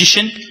and the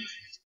Magician.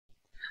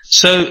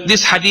 So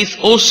this hadith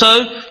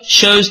also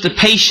shows the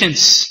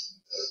patience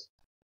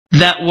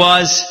that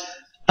was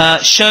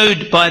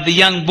showed by the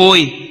young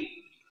boy.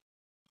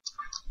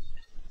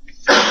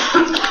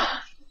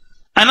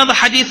 Another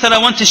hadith that I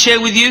want to share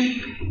with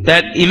you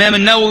that Imam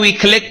al-Nawawi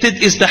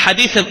collected is the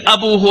hadith of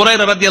Abu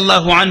Hurairah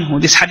radiallahu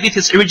anhu. This hadith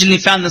is originally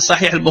found in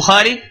Sahih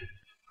al-Bukhari.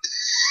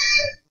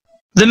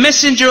 The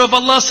Messenger of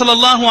Allah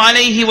sallallahu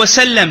alayhi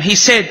wasallam, he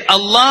said,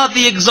 Allah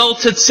the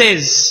Exalted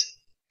says,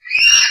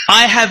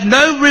 I have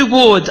no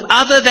reward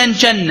other than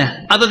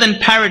Jannah, other than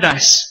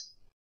paradise,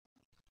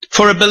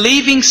 for a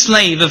believing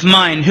slave of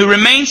mine who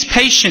remains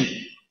patient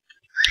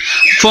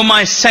for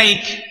my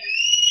sake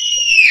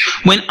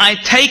when I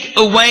take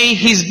away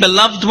his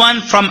beloved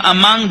one from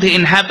among the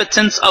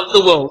inhabitants of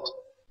the world.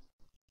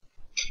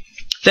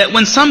 That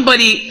when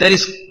somebody that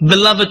is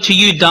beloved to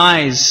you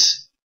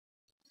dies,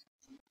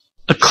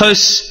 a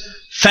close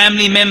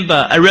family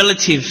member, a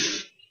relative,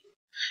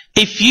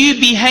 if you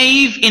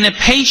behave in a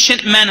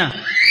patient manner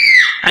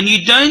and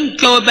you don't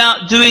go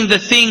about doing the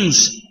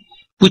things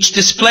which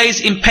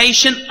displays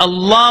impatience,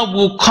 Allah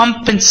will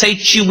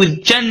compensate you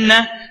with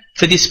Jannah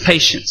for this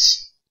patience.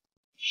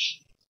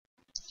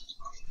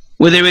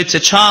 Whether it's a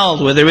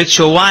child, whether it's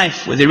your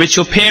wife, whether it's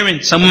your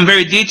parent, someone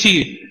very dear to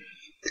you.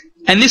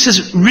 And this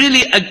is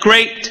really a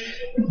great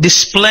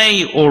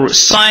display or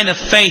sign of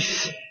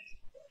faith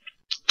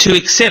to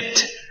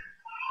accept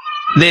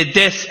their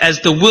death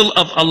as the will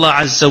of Allah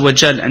Azza wa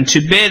Jal, and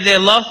to bear their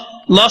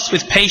loss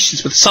with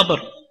patience, with sabr.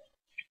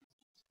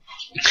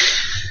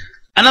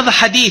 Another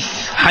hadith,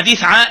 hadith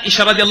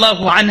Aisha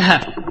radiallahu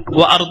anha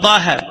wa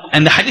ardaha,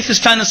 and the hadith is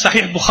found in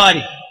Sahih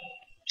Bukhari.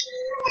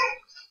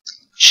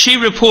 She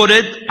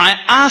reported, I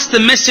asked the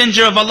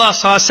Messenger of Allah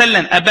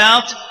sallallahu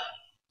about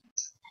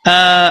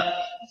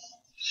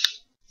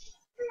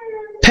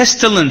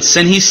pestilence,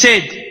 and he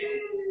said,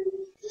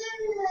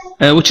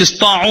 which is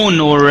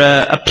ta'un, or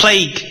a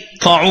plague,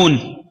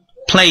 ta'un,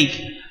 plague.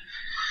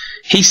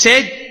 He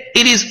said,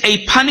 it is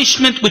a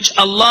punishment which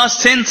Allah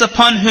sends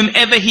upon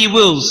whomever He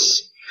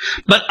wills,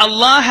 but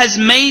Allah has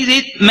made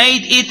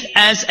it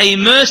as a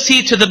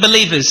mercy to the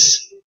believers.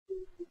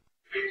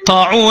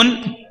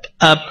 Ta'un,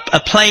 a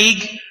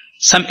plague,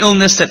 some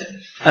illness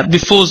that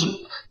befalls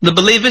the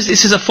believers,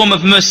 this is a form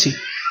of mercy.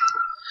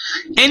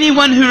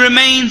 Anyone who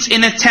remains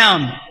in a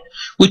town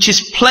which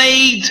is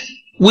plagued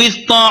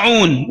with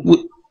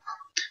ta'un,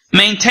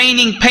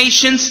 maintaining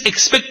patience,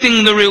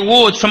 expecting the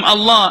reward from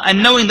Allah,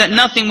 and knowing that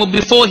nothing will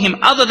befall him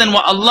other than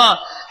what Allah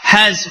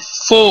has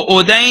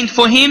foreordained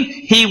for him,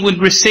 he would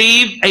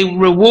receive a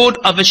reward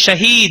of a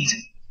shaheed.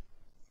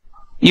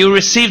 You will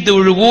receive the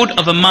reward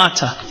of a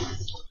martyr,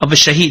 of a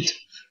shaheed.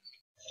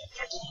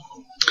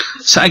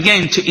 So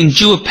again, to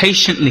endure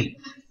patiently.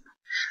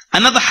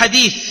 Another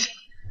hadith,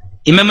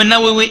 Imam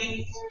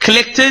al-Nawawi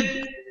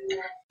collected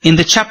in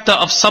the chapter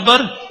of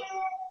sabr,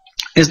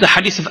 is the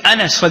hadith of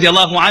Anas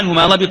radiallahu anhu,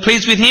 may Allah be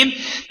pleased with him,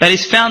 that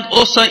is found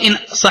also in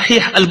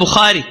Sahih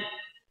al-Bukhari.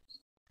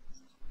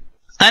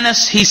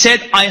 Anas, he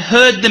said, I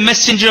heard the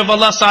Messenger of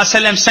Allah sallallahu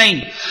alaihi wasallam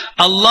saying,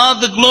 Allah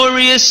the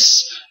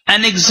Glorious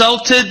and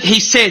Exalted, he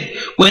said,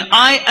 when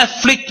I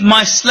afflict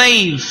my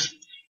slave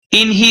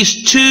in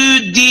his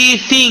two dear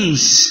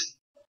things,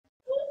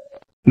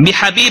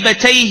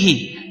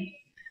 بحبيبتيه.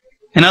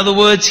 In other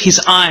words, his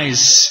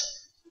eyes.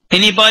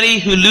 Anybody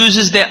who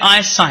loses their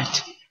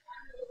eyesight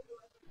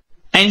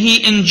and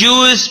he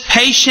endures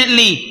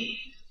patiently,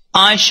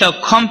 I shall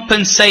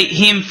compensate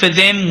him for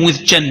them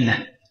with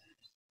Jannah.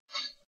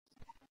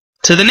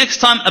 So the next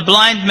time a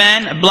blind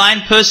man, a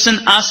blind person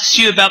asks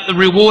you about the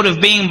reward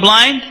of being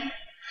blind,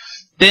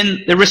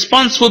 then the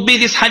response will be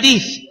this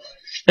hadith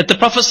that the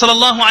Prophet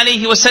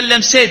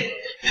ﷺ said,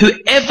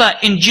 whoever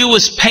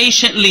endures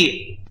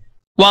patiently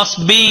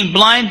whilst being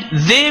blind,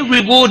 their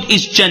reward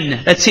is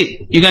Jannah. That's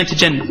it. You're going to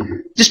Jannah.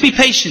 Just be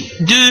patient.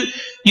 Do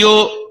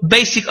your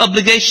basic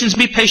obligations.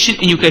 Be patient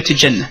and you go to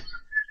Jannah.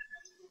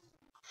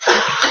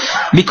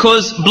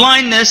 Because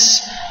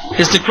blindness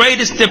is the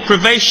greatest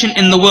deprivation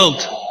in the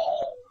world.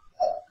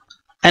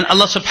 And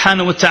Allah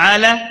subhanahu wa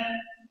ta'ala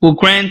will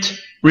grant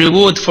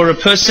reward for a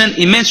person,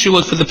 immense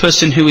reward for the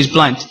person who is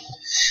blind.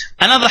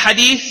 Another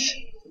hadith.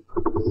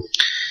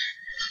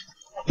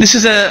 This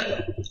is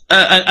a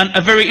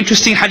very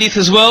interesting hadith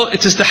as well.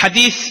 It is the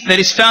hadith that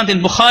is found in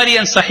Bukhari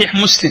and Sahih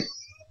Muslim.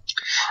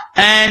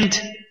 And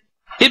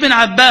Ibn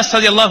Abbas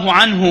radiallahu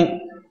anhu,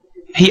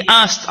 he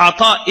asked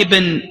Ata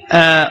ibn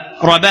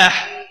Rabah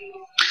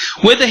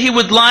whether he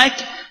would like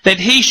that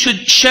he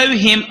should show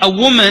him a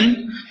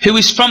woman who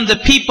is from the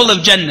people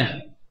of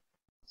Jannah.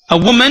 A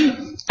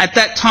woman at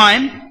that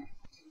time,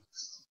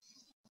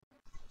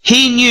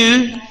 he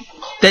knew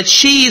that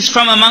she is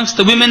from amongst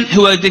the women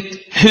who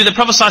the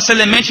Prophet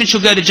ﷺ mentioned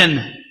should go to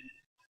Jannah.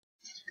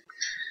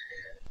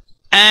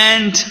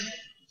 And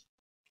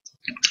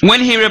when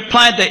he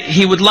replied that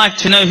he would like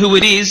to know who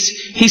it is,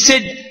 he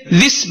said,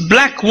 this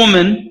black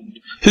woman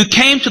who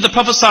came to the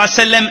Prophet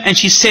ﷺ and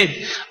she said,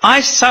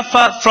 I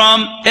suffer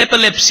from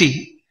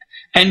epilepsy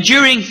and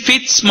during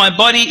fits my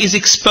body is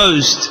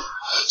exposed.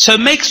 So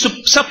make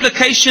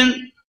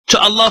supplication to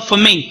Allah for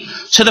me.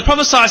 So the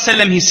Prophet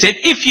ﷺ, he said,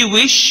 if you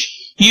wish,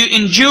 you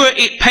endure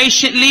it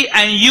patiently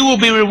and you will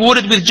be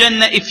rewarded with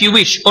Jannah if you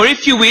wish. Or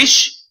if you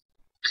wish,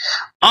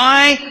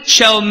 I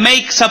shall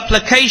make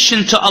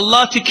supplication to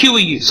Allah to cure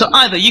you. So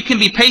either you can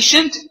be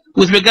patient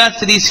with regards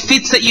to these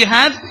fits that you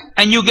have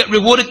and you'll get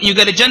rewarded and you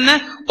go to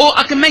Jannah, or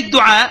I can make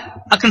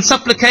dua, I can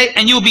supplicate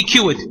and you will be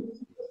cured.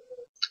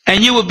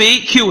 And you will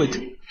be cured.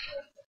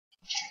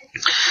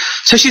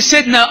 So she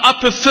said, no, I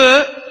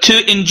prefer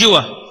to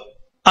endure.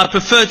 I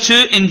prefer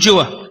to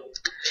endure.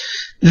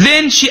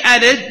 Then she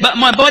added, but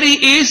my body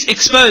is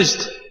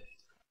exposed.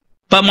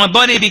 But my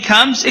body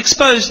becomes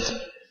exposed.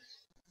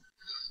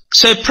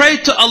 So pray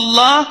to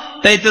Allah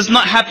that it does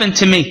not happen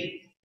to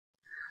me.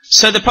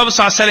 So the Prophet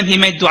ﷺ, he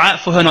made dua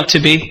for her not to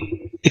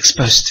be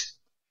exposed.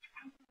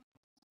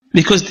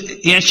 Because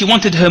she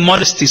wanted her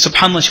modesty,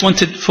 subhanAllah, she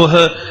wanted for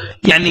her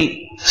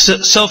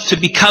self to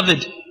be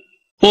covered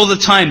all the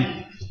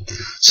time.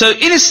 So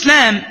in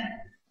Islam,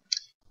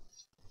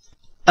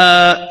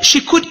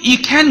 you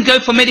can go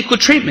for medical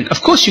treatment.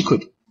 Of course you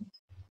could.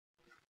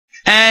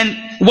 And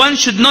one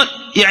should not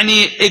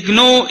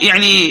ignore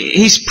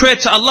his prayer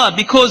to Allah,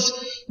 because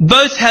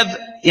both have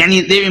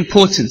their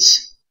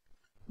importance.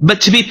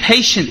 But to be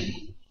patient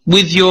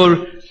with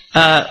your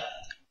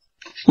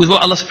with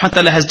what Allah subhanahu wa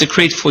ta'ala has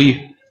decreed for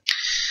you.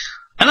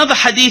 Another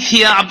hadith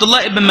here,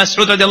 Abdullah ibn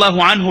Mas'ud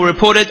radiallahu anhu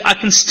reported, I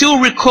can still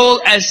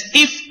recall as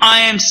if I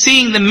am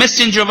seeing the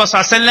Messenger of Allah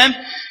sallallahu alaihi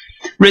wasallam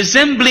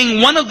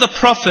resembling one of the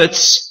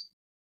prophets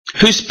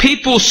whose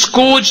people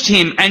scourged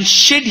him and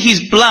shed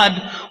his blood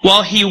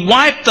while he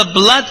wiped the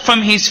blood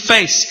from his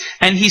face.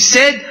 And he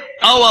said,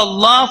 Oh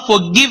Allah,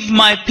 forgive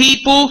my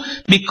people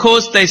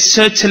because they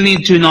certainly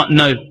do not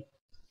know.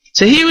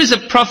 So here is a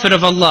prophet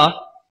of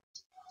Allah,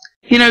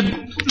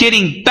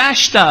 getting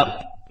bashed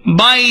up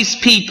by his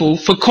people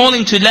for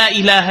calling to La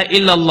ilaha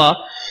illallah.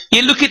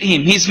 You look at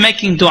him, he's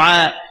making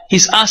dua,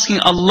 he's asking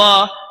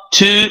Allah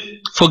to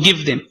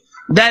forgive them.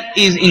 That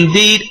is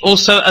indeed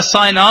also a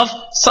sign of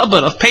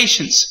sabr, of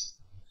patience.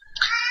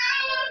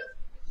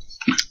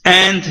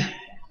 And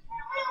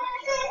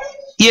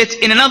yet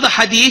in another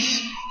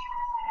hadith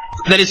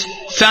that is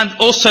found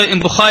also in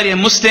Bukhari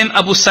and Muslim,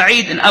 Abu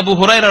Sa'id and Abu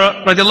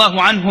Hurairah radiallahu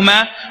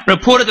anhuma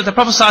reported that the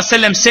Prophet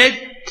ﷺ said,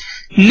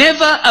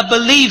 never a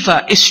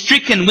believer is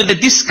stricken with a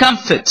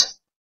discomfort,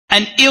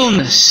 an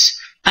illness,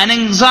 an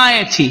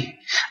anxiety,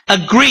 a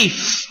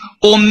grief,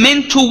 or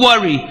mental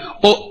worry,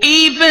 or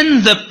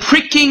even the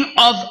pricking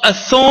of a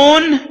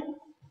thorn,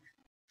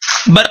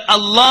 but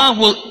Allah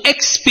will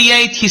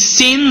expiate his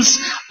sins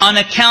on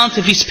account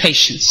of his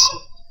patience.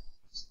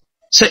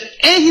 So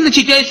anything that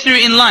you go through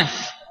in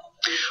life,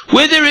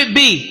 whether it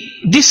be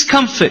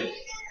discomfort,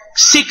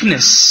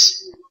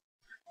 sickness,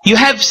 you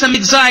have some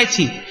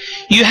anxiety,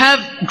 you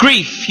have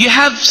grief, you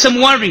have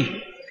some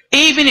worry,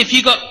 even if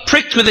you got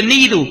pricked with a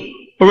needle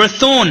or a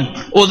thorn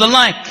or the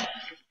like,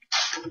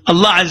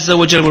 Allah Azza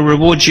wa Jalla will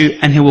reward you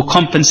and He will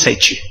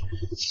compensate you.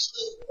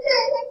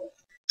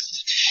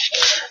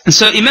 And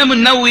so Imam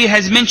al-Nawawi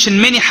has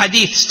mentioned many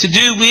hadiths to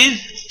do with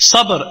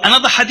sabr.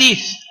 Another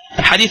hadith,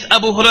 hadith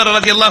Abu Hurairah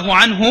radiallahu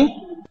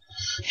anhu,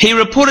 he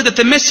reported that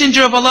the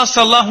Messenger of Allah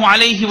sallallahu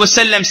alayhi wa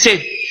sallam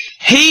said,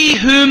 He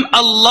whom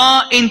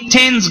Allah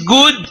intends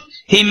good,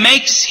 He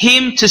makes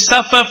him to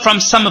suffer from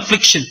some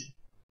affliction.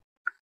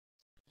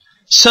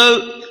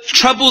 So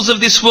troubles of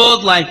this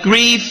world like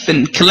grief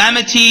and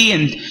calamity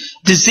and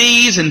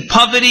disease and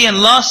poverty and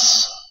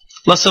loss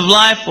of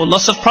life or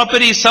loss of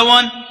property, so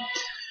on,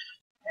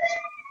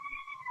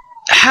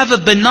 have a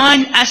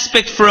benign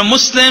aspect for a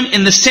Muslim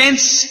in the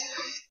sense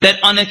that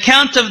on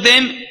account of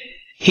them,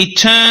 he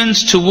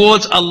turns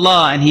towards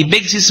Allah and he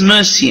begs His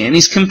mercy and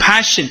His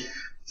compassion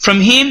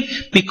from Him,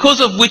 because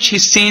of which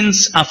his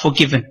sins are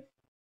forgiven.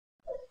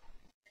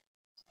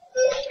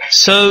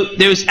 So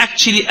there is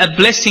actually a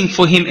blessing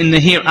for him in the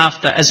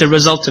hereafter as a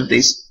result of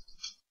this.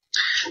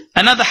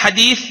 Another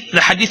hadith,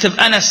 the hadith of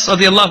Anas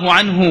radiallahu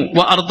anhu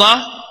wa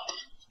ardah,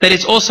 that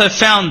is also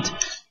found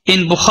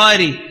in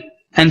Bukhari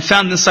and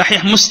found in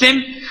Sahih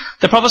Muslim.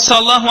 The Prophet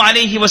sallallahu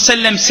alaihi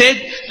wasallam said,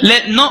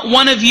 "Let not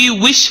one of you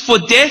wish for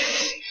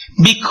death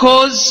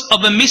because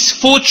of a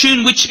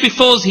misfortune which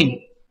befalls him."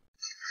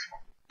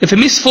 If a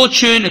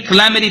misfortune, a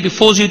calamity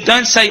befalls you,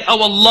 don't say,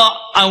 "Oh Allah,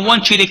 I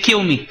want you to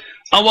kill me.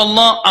 Oh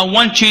Allah, I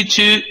want you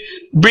to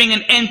bring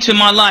an end to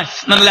my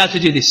life." Not allowed to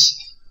do this.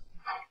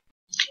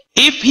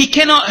 If he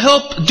cannot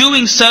help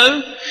doing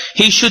so,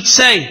 he should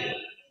say,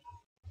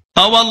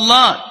 "Oh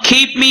Allah,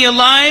 keep me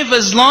alive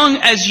as long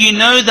as you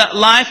know that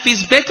life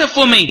is better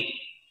for me,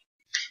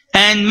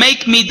 and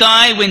make me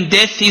die when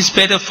death is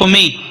better for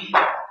me."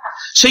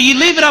 So you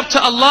leave it up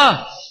to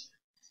Allah.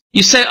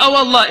 You say, "Oh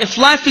Allah, if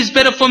life is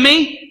better for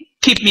me,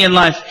 keep me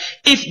alive.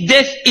 If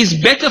death is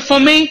better for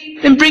me,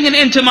 then bring an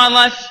end to my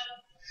life."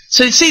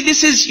 So you see,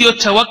 this is your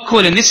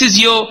tawakkul, and this is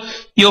your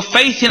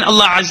faith in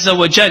Allah Azza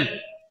wa Jal.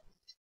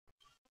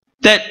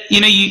 That,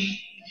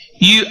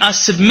 you are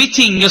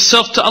submitting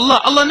yourself to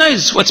Allah. Allah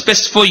knows what's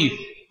best for you.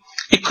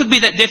 It could be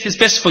that death is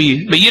best for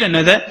you, but you don't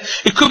know that.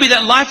 It could be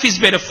that life is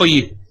better for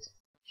you.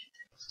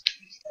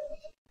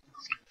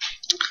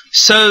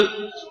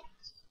 So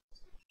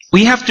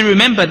we have to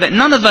remember that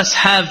none of us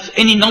have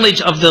any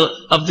knowledge of the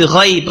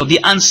ghaib, of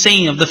the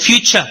unseen, of the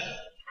future,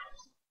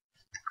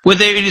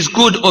 whether it is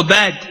good or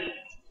bad.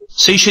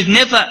 So you should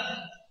never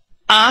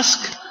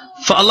ask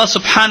for Allah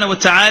subhanahu wa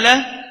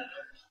ta'ala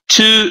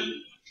to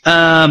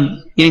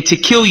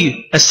kill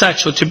you as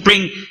such, or to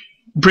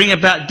bring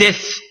about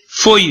death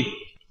for you.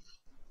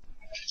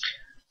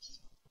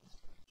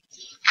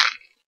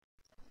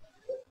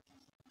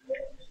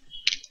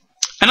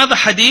 Another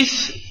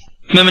hadith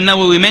Imam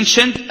al-Nawawi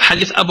mentioned,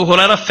 hadith Abu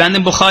Hurairah, found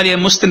in Bukhari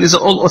and Muslim. These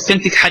are all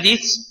authentic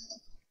hadiths.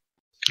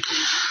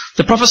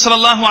 The Prophet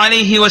sallallahu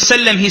alaihi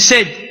wasallam, he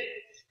said,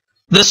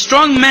 "The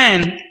strong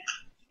man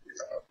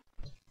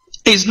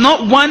is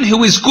not one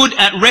who is good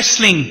at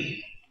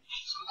wrestling.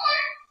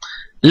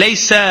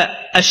 ليس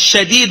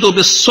الشديد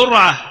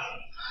بالسرعة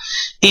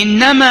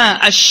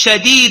إنما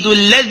الشديد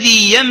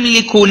الذي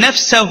يملك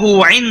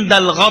نفسه عند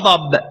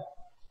الغضب."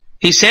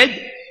 He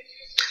said,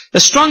 the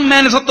strong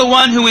man is not the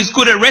one who is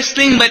good at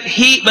wrestling, but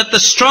the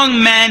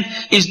strong man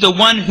is the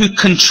one who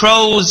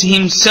controls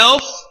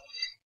himself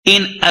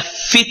in a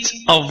fit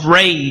of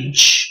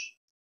rage,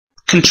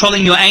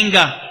 controlling your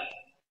anger.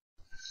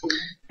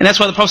 And that's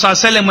why the Prophet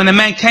ﷺ, when a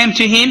man came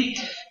to him,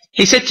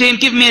 he said to him,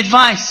 "Give me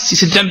advice." He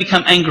said, "Don't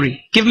become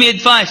angry." "Give me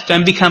advice."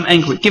 "Don't become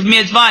angry." "Give me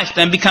advice."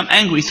 "Don't become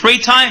angry." 3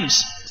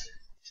 times.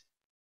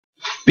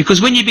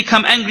 Because when you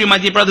become angry, my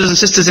dear brothers and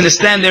sisters in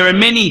Islam, there are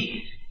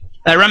many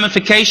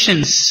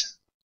ramifications.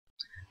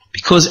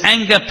 Because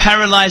anger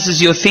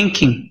paralyzes your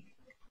thinking.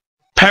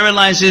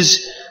 Paralyzes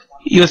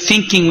your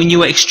thinking when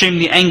you are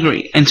extremely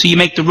angry. And so you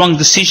make the wrong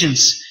decisions,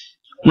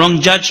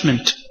 wrong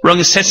judgment, wrong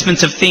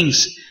assessment of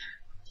things.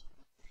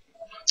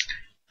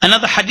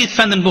 Another hadith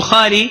found in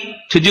Bukhari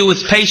to do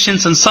with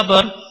patience and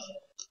sabr.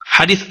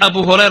 Hadith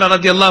Abu Hurairah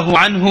radiallahu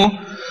anhu.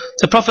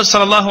 The Prophet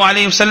sallallahu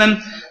alayhi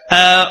wasallam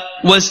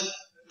was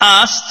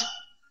asked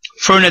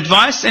for an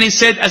advice, and he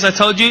said, as I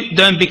told you,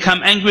 don't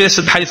become angry. That's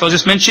the hadith I was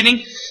just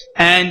mentioning.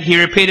 And he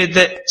repeated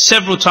that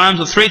several times,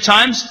 or 3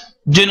 times,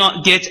 do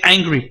not get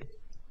angry.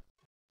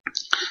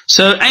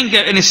 So anger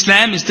in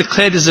Islam is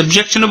declared as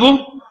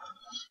objectionable,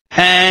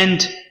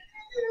 and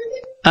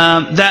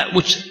that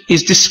which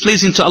is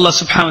displeasing to Allah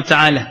subhanahu wa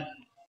ta'ala.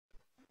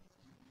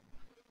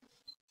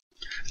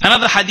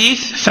 Another hadith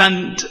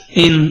found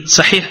in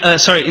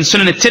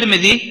Sunan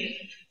al-Tirmidhi,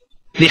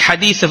 the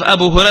hadith of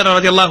Abu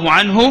Hurairah radiallahu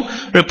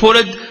anhu,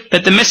 reported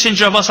that the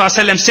Messenger of Allah sallallahu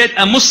alaihi wasallam said,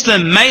 "A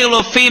Muslim, male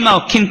or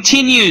female,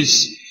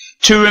 continues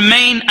to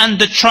remain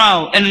under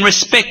trial and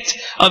respect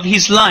of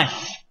his life,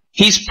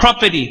 his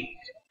property,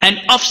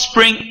 and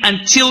offspring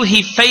until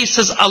he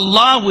faces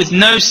Allah with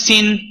no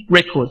sin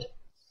record."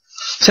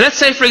 So let's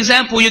say, for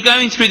example, you're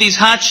going through these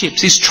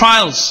hardships, these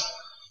trials,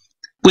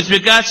 with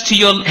regards to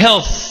your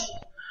health,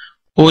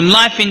 or in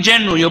life in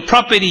general, your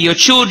property, your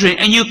children,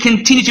 and you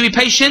continue to be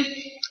patient,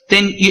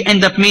 then you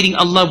end up meeting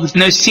Allah with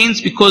no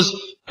sins because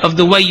of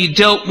the way you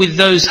dealt with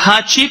those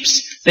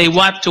hardships. They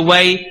wiped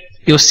away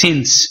your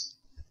sins.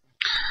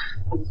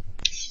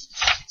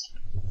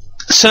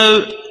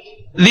 So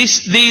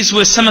these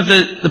were some of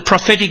the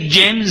prophetic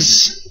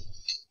gems,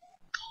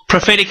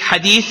 prophetic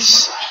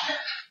hadiths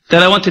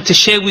that I wanted to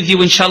share with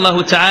you,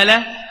 inshallah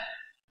ta'ala,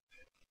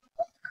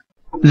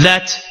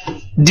 that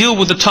deal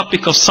with the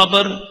topic of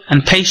sabr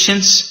and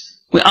patience.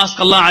 We ask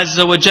Allah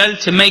Azza wa Jal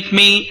to make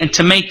me and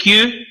to make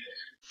you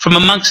from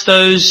amongst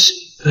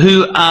those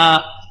who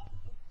are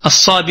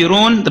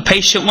as-sabirun, the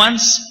patient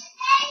ones,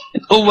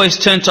 and always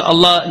turn to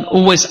Allah and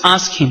always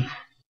ask Him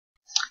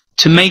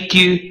to make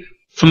you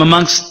from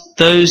amongst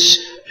those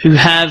who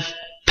have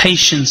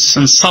patience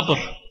and sabr,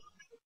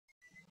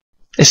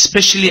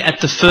 especially at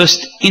the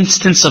first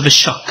instance of a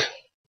shock.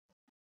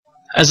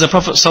 As the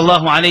Prophet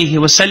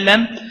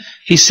ﷺ,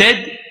 he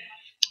said,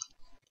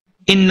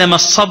 إِنَّمَا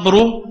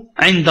الصَّبْرُ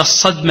عِنْدَ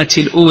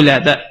الصَّدْمَةِ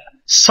الْأُولَى, that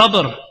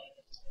sabr,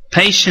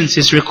 patience,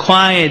 is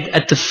required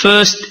at the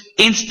first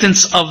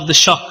instance of the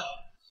shock.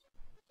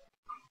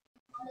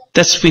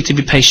 That's for you to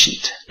be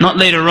patient, not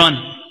later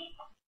on.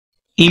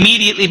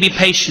 Immediately be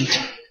patient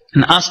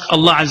and ask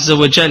Allah Azza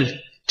wa Jal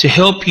to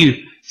help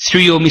you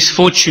through your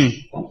misfortune,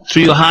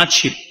 through your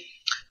hardship,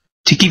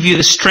 to give you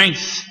the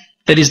strength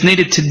that is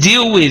needed to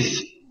deal with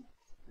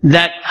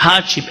that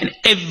hardship. And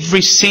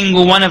every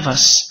single one of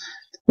us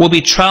will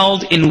be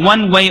trialed in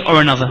one way or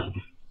another.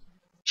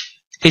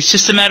 It's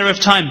just a matter of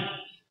time.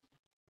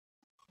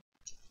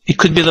 It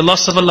could be the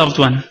loss of a loved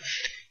one.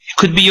 It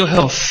could be your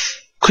health.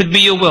 It could be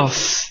your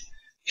wealth.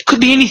 It could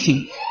be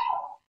anything.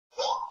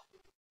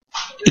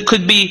 It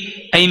could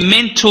be a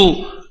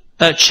mental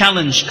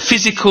challenge,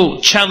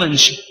 physical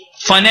challenge,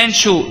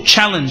 financial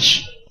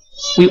challenge.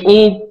 We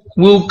all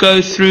will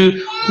go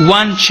through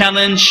one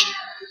challenge,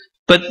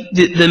 but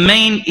the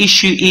main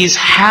issue is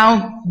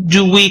how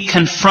do we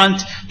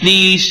confront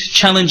these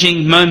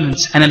challenging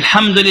moments. And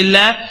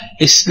alhamdulillah,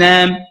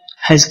 Islam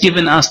has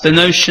given us the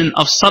notion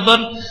of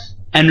sabr.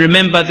 And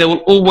remember, there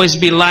will always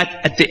be light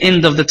at the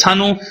end of the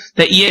tunnel,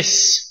 that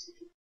yes,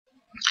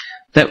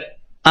 that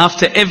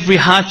after every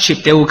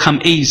hardship there will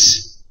come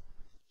ease.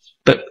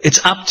 But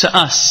it's up to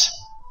us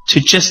to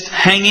just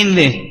hang in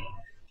there.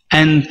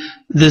 And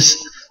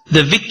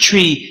the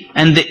victory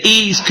and the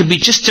ease could be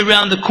just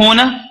around the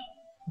corner,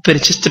 but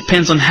it just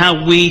depends on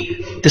how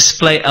we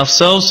display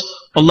ourselves.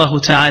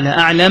 Wallahu ta'ala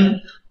a'lam,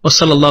 wa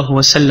sallallahu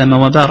wa sallama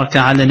wa baraka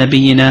ala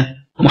nabiyyina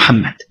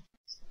Muhammad.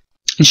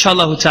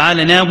 Inshallah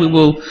ta'ala, now we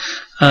will